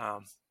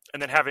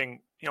 And then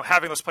having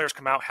those players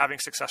come out, having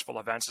successful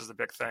events is the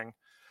big thing.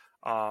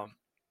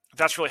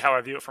 That's really how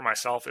I view it for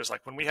myself, is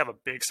like when we have a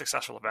big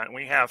successful event,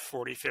 we have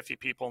 40, 50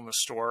 people in the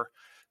store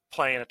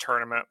playing a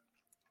tournament.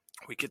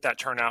 We get that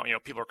turnout,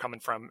 people are coming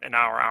from an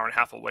hour and a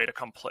half away to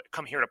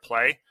come here to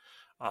play.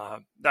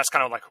 That's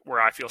kind of like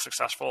where I feel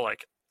successful.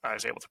 Like I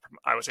was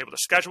able to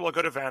schedule a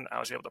good event. I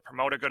was able to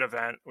promote a good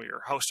event. We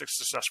were hosting a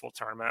successful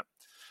tournament.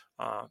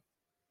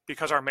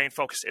 Because our main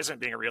focus isn't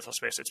being a retail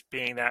space, it's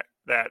being that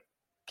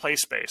play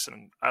space.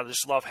 And I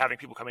just love having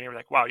people come in here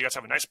like, wow, you guys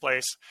have a nice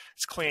place.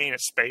 It's clean,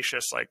 it's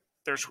spacious. Like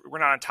we're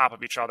not on top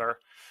of each other.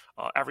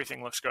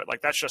 Everything looks good.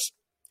 Like that's just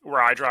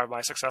where I drive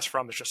my success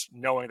from, is just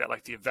knowing that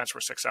like the events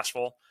were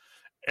successful.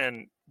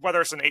 And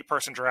whether it's an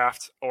 8-person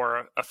draft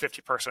or a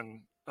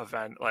 50-person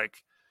event,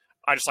 like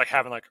I just like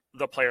having like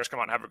the players come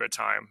out and have a good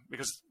time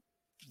because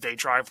they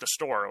drive the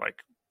store. Like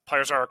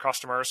players are our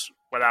customers.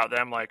 Without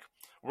them, like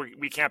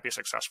we can't be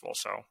successful.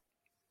 So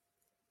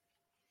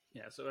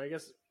yeah, so I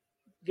guess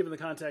given the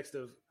context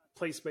of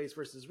play space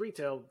versus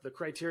retail, the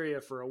criteria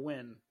for a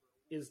win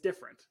is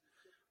different,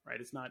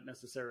 right? It's not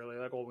necessarily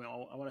like,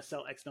 well, I want to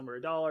sell X number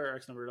of dollars or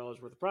X number of dollars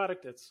worth of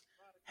product. It's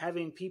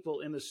having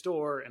people in the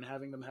store and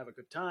having them have a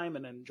good time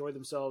and enjoy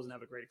themselves and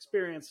have a great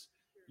experience.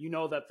 You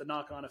know that the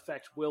knock-on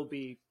effect will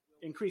be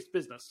increased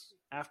business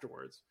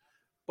afterwards,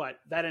 but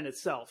that in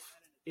itself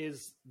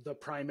is the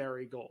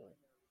primary goal.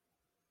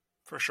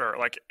 For sure.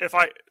 Like if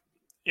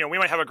we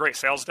might have a great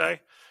sales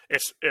day.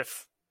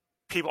 If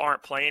people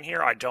aren't playing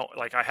here, I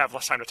have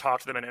less time to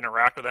talk to them and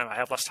interact with them. I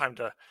have less time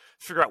to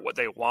figure out what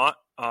they want,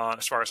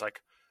 as far as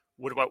like,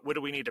 what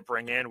do we need to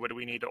bring in? What do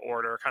we need to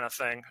order kind of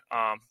thing.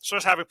 So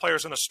just having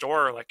players in the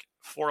store, like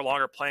for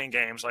longer playing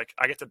games, like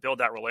I get to build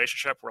that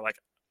relationship where like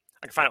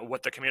I can find out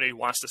what the community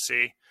wants to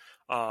see.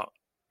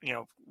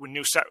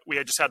 We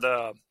had just had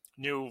the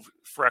new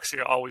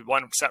Phyrexia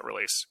All-We-One set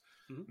release.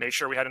 Mm-hmm. Made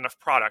sure we had enough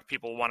product.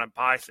 People want to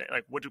buy things.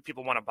 Like, what do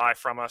people want to buy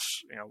from us?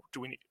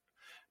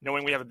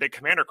 Knowing we have a big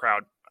commander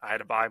crowd, I had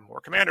to buy more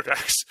commander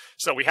decks.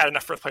 So we had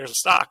enough for the players of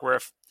stock, where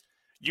if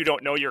you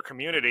don't know your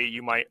community,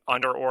 you might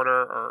under order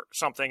or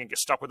something and get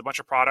stuck with a bunch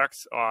of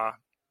products.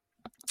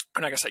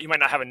 and like I said, you might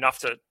not have enough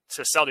to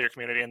sell to your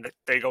community, and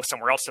they go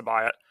somewhere else to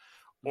buy it.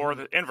 Or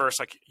the inverse,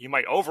 like you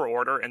might over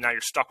order and now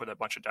you're stuck with a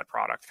bunch of dead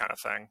product kind of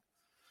thing.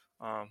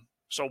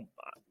 So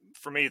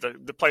for me,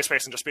 the play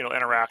space and just being able to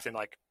interact and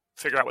like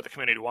figure out what the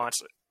community wants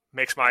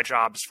makes my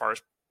job as far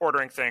as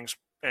ordering things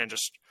and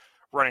just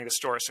running the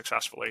store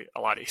successfully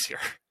a lot easier.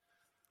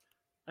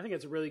 I think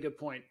it's a really good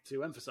point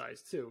to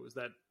emphasize too, is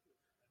that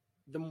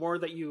the more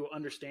that you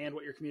understand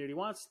what your community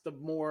wants, the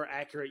more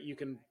accurate you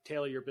can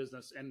tailor your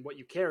business and what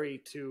you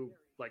carry to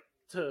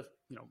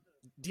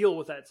deal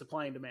with that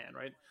supply and demand,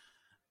 right?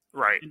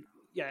 Right.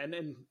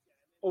 And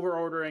over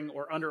ordering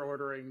or under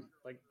ordering,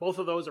 like both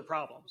of those are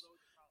problems.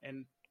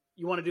 And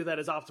you want to do that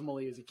as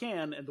optimally as you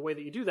can. And the way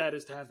that you do that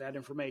is to have that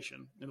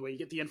information. And the way you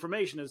get the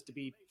information is to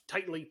be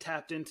tightly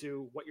tapped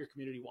into what your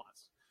community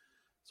wants.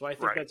 So I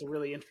think that's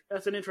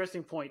that's an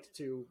interesting point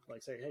to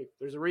like say, hey,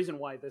 there's a reason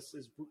why this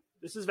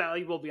is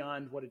valuable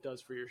beyond what it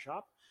does for your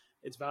shop.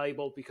 It's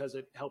valuable because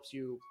it helps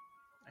you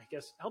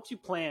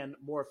plan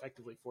more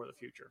effectively for the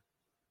future.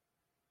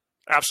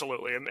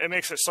 Absolutely. It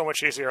makes it so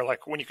much easier,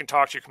 like when you can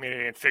talk to your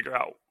community and figure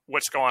out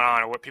what's going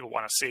on or what people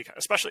want to see,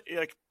 especially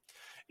like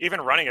even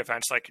running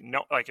events. Like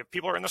if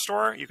people are in the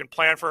store, you can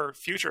plan for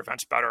future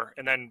events better.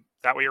 And then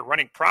that way you're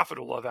running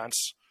profitable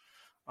events,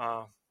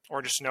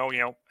 or just know,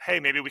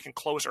 hey, maybe we can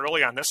close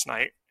early on this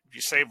night.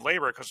 You save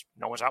labor because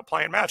no one's out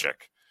playing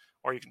Magic.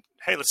 Or you can,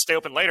 hey, let's stay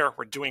open later.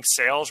 We're doing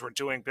sales. We're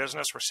doing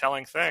business. We're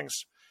selling things.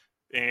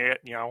 And,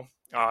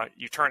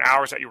 you turn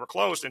hours that you were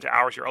closed into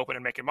hours you're open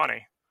and making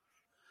money.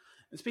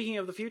 And speaking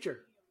of the future,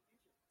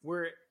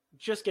 we're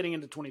just getting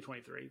into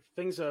 2023.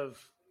 Things have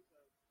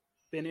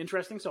been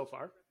interesting so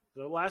far.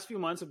 The last few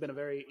months have been a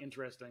very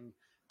interesting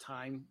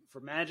time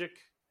for Magic,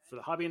 for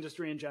the hobby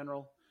industry in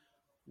general.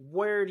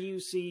 Where do you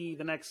see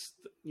the next,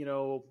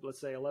 let's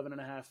say 11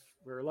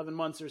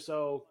 months or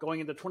so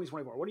going into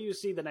 2024? What do you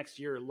see the next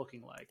year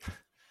looking like?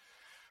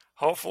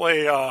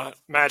 Hopefully,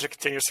 Magic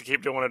continues to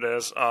keep doing what it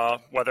is,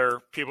 whether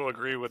people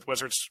agree with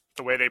Wizards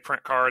the way they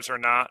print cards or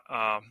not.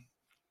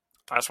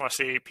 I just want to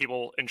see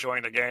people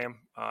enjoying the game.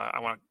 I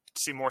want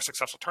to see more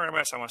successful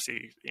tournaments. I want to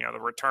see, the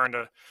return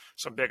to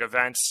some big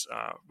events.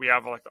 We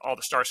have like all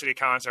the Star City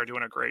cons that are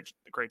doing a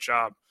great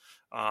job.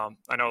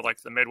 I know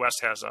like the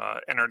Midwest has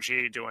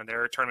NRG doing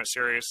their tournament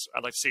series.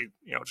 I'd like to see,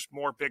 just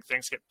more big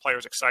things get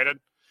players excited.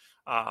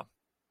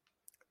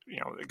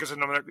 It gives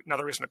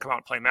another reason to come out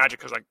and play Magic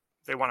because like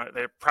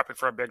they're prepping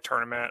for a big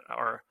tournament,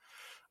 or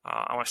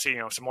I want to see,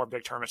 some more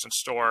big tournaments in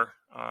store.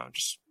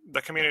 Just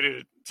the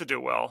community to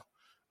do well.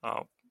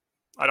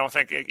 I don't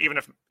think even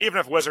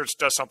if Wizards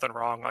does something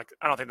wrong, like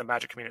I don't think the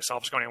Magic community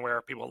itself is going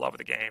anywhere. People love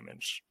the game, and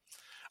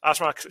I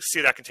just want to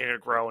see that continue to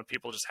grow and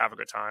people just have a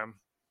good time.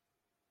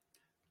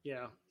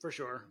 Yeah, for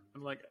sure.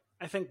 And like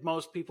I think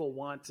most people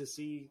want to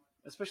see,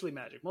 especially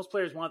Magic. Most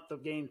players want the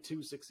game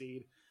to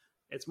succeed.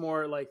 It's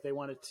more like they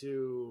want it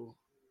to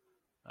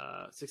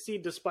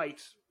succeed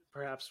despite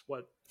perhaps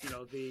what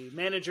the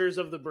managers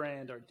of the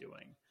brand are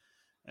doing,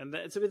 and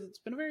it's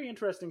been a very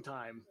interesting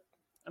time.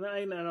 And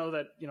I know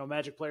that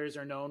Magic players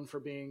are known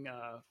for being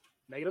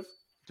negative,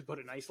 to put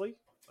it nicely.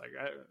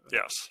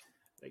 Yes,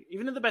 like,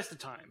 even in the best of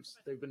times,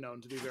 they've been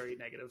known to be very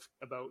negative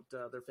about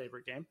their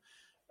favorite game.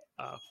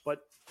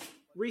 But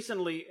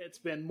recently, it's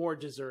been more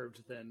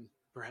deserved than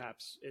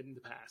perhaps in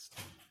the past.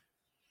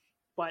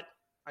 But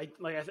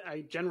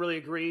I generally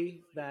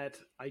agree that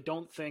I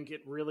don't think it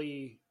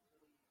really.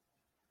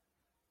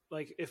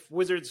 Like if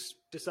Wizards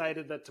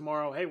decided that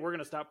tomorrow, hey, we're going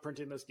to stop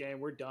printing this game,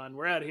 we're done,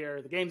 we're out of here,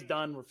 the game's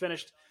done, we're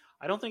finished.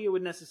 I don't think it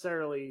would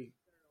necessarily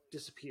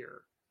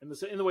disappear in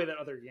the way that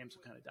other games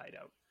have kind of died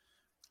out.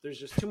 There's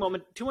just too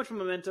much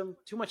momentum,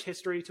 too much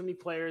history, too many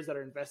players that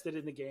are invested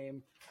in the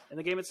game and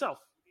the game itself.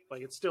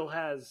 Like it still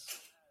has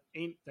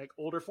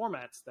older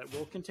formats that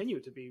will continue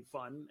to be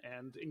fun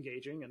and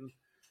engaging, and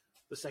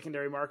the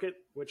secondary market,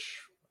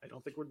 which I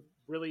don't think would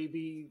really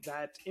be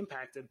that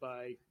impacted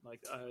by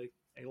like a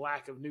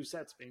lack of new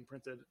sets being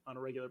printed on a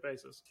regular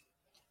basis.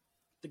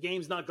 The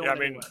game's not going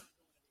anywhere.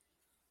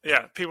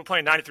 Yeah, people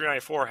playing 93,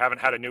 94 haven't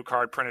had a new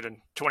card printed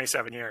in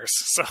 27 years,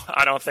 so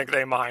I don't think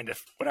they mind if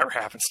whatever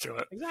happens to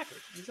it.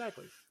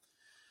 Exactly.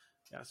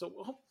 Yeah,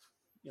 so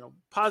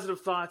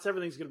positive thoughts.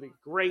 Everything's going to be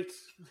great.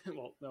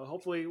 Well, no,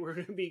 hopefully we're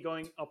going to be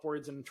going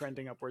upwards and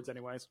trending upwards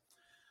anyways.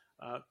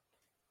 I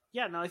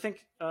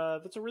think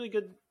that's a really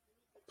good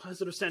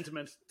positive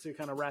sentiment to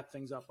kind of wrap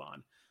things up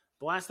on.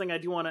 The last thing I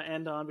do want to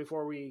end on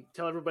before we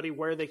tell everybody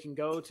where they can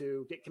go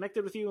to get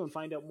connected with you and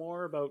find out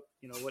more about,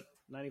 what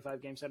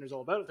 95 Game Center is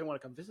all about. If they want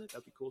to come visit,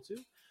 that'd be cool too.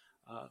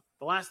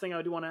 The last thing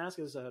I do want to ask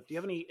is, do you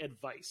have any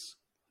advice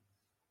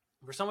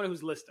for someone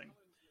who's listening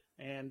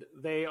and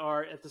they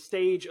are at the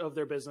stage of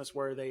their business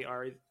where they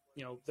are,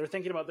 they're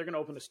thinking about, they're going to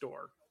open a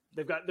store.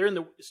 They're in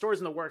the stores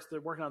in the works.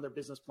 They're working on their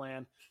business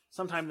plan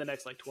sometime in the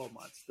next 12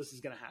 months. This is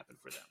going to happen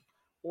for them.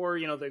 Or,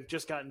 they've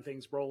just gotten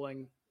things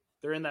rolling.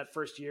 They're in that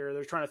first year.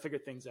 They're trying to figure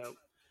things out.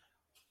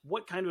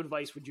 What kind of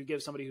advice would you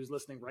give somebody who's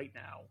listening right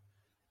now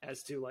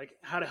as to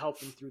how to help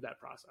them through that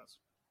process?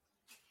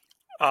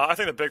 I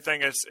think the big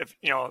thing is if,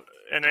 in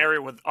an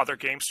area with other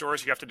game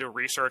stores, you have to do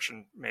research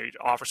and maybe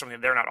offer something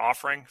they're not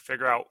offering,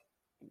 figure out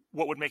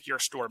what would make your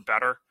store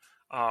better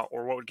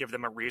or what would give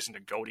them a reason to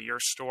go to your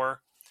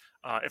store.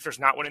 If there's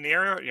not one in the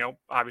area,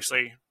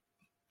 obviously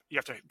you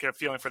have to get a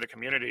feeling for the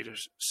community to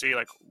see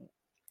like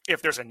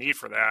if there's a need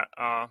for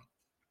that.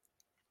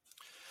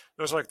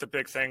 Those are like the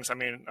big things. I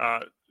mean,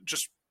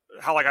 just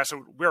how, like I said,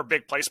 we're a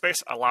big play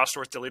space. A lot of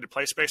stores deleted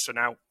play space, so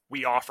now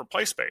we offer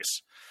play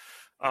space.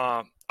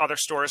 Other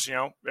stores,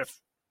 if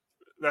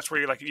that's where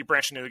you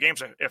branch into the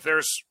games. If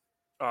there's,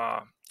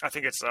 I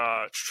think it's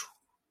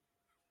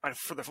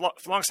for the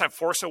longest time,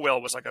 Force of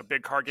Will was like a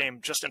big card game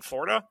just in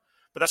Florida.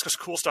 But that's because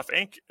Cool Stuff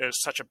Inc. is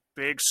such a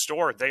big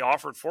store. They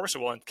offered Force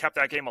of Will and kept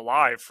that game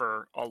alive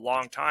for a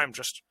long time,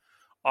 just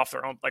off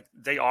their own. Like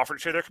they offered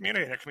it to their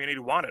community, and their community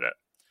wanted it.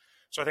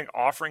 So I think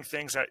offering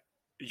things that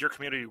your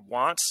community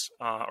wants,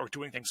 or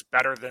doing things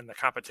better than the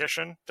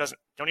competition,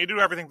 don't need to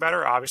do everything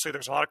better. Obviously,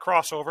 there's a lot of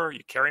crossover.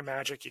 You carry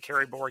Magic, you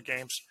carry board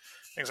games,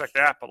 things like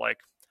that. But like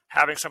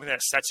having something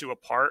that sets you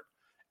apart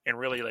and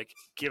really like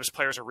gives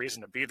players a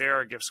reason to be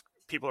there, gives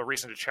people a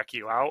reason to check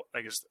you out,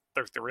 like is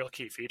the real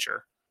key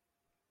feature.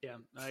 Yeah,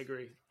 I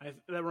agree.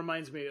 That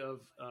reminds me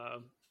of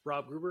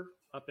Rob Gruber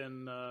up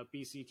in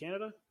BC,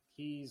 Canada.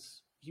 He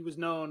was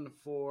known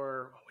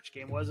for, which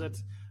game was it?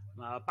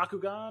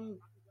 Bakugan,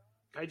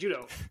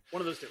 Kaijudo. One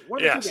of those two.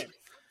 One of the two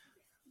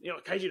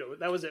games. Kaijudo.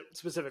 That was it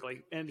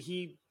specifically. And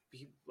he's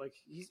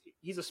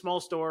a small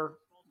store.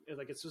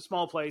 Like it's a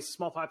small place,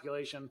 small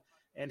population,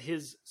 and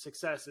his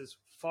success is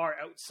far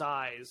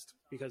outsized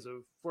because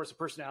of force of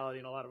personality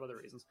and a lot of other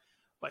reasons.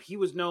 But he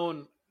was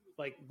known.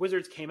 Like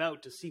Wizards came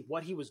out to see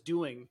what he was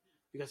doing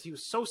because he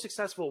was so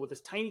successful with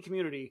this tiny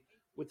community,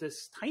 with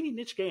this tiny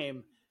niche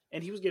game,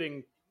 and he was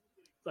getting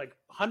like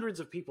hundreds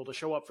of people to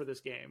show up for this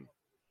game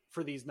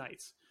for these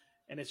nights.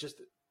 And it's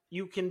just,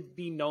 you can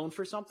be known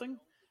for something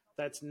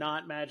that's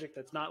not Magic,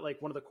 that's not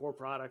like one of the core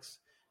products,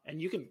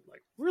 and you can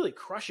like really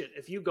crush it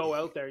if you go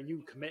out there and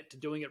you commit to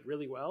doing it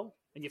really well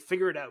and you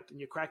figure it out and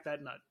you crack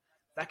that nut.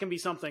 That can be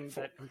something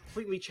that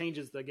completely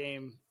changes the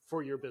game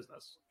for your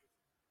business.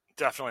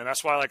 Definitely. And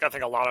that's why, like, I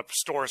think a lot of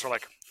stores are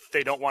like,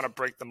 they don't want to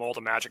break the mold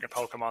of Magic and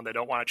Pokemon. They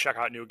don't want to check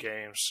out new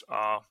games.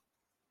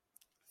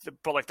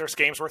 But like, there's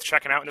games worth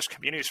checking out, and there's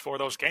communities for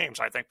those games.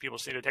 I think people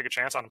just need to take a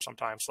chance on them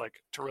sometimes,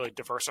 like to really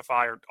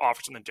diversify or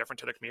offer something different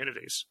to the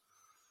communities.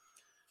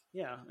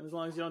 Yeah. And as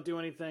long as you don't do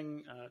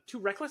anything too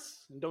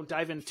reckless and don't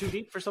dive in too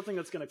deep for something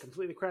that's going to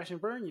completely crash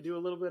and burn, you do a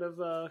little bit of,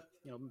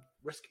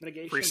 risk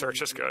mitigation.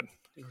 Research is good.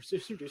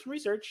 Do some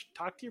research,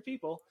 talk to your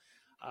people.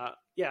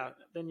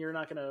 Then you're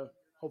not going to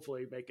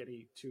hopefully make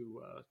any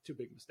too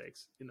big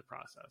mistakes in the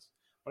process.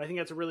 But I think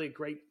that's a really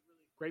great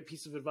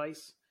piece of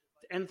advice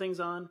to end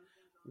things on.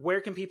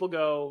 Where can people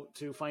go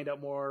to find out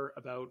more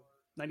about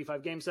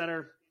 95 Game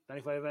Center,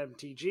 95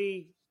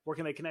 MTG? Where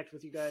can they connect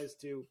with you guys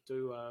to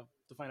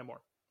find out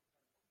more?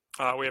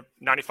 We have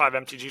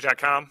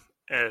 95mtg.com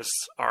is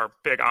our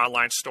big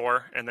online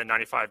store, and then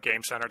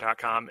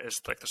 95gamecenter.com is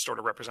like the store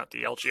to represent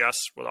the LGS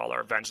with all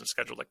our events and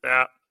scheduled like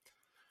that.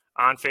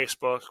 On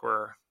Facebook,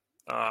 we're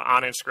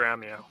on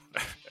Instagram,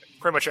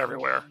 pretty much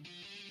everywhere.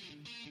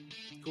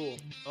 Cool.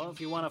 Well,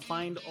 if you want to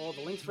find all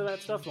the links for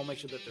that stuff, we'll make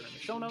sure that they're in the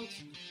show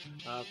notes.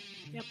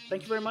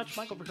 Thank you very much,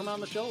 Michael, for coming on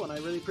the show, and I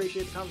really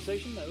appreciate the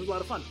conversation. It was a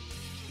lot of fun.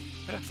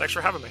 Yeah, thanks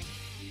for having me.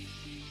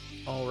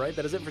 All right,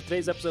 that is it for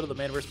today's episode of the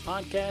Manaverse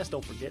Podcast.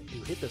 Don't forget to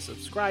hit the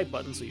subscribe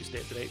button so you stay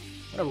up to date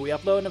whenever we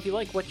upload. And if you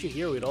like what you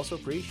hear, we'd also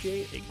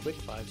appreciate a quick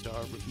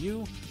 5-star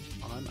review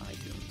on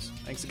iTunes.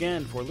 Thanks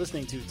again for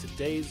listening to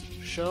today's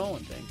show,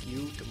 and thank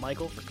you to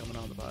Michael for coming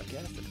on the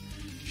podcast and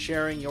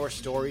sharing your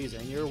stories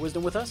and your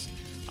wisdom with us.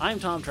 I'm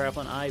Tom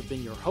Traplin. I've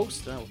been your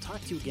host, and I will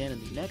talk to you again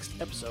in the next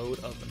episode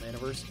of the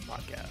Manaverse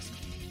Podcast.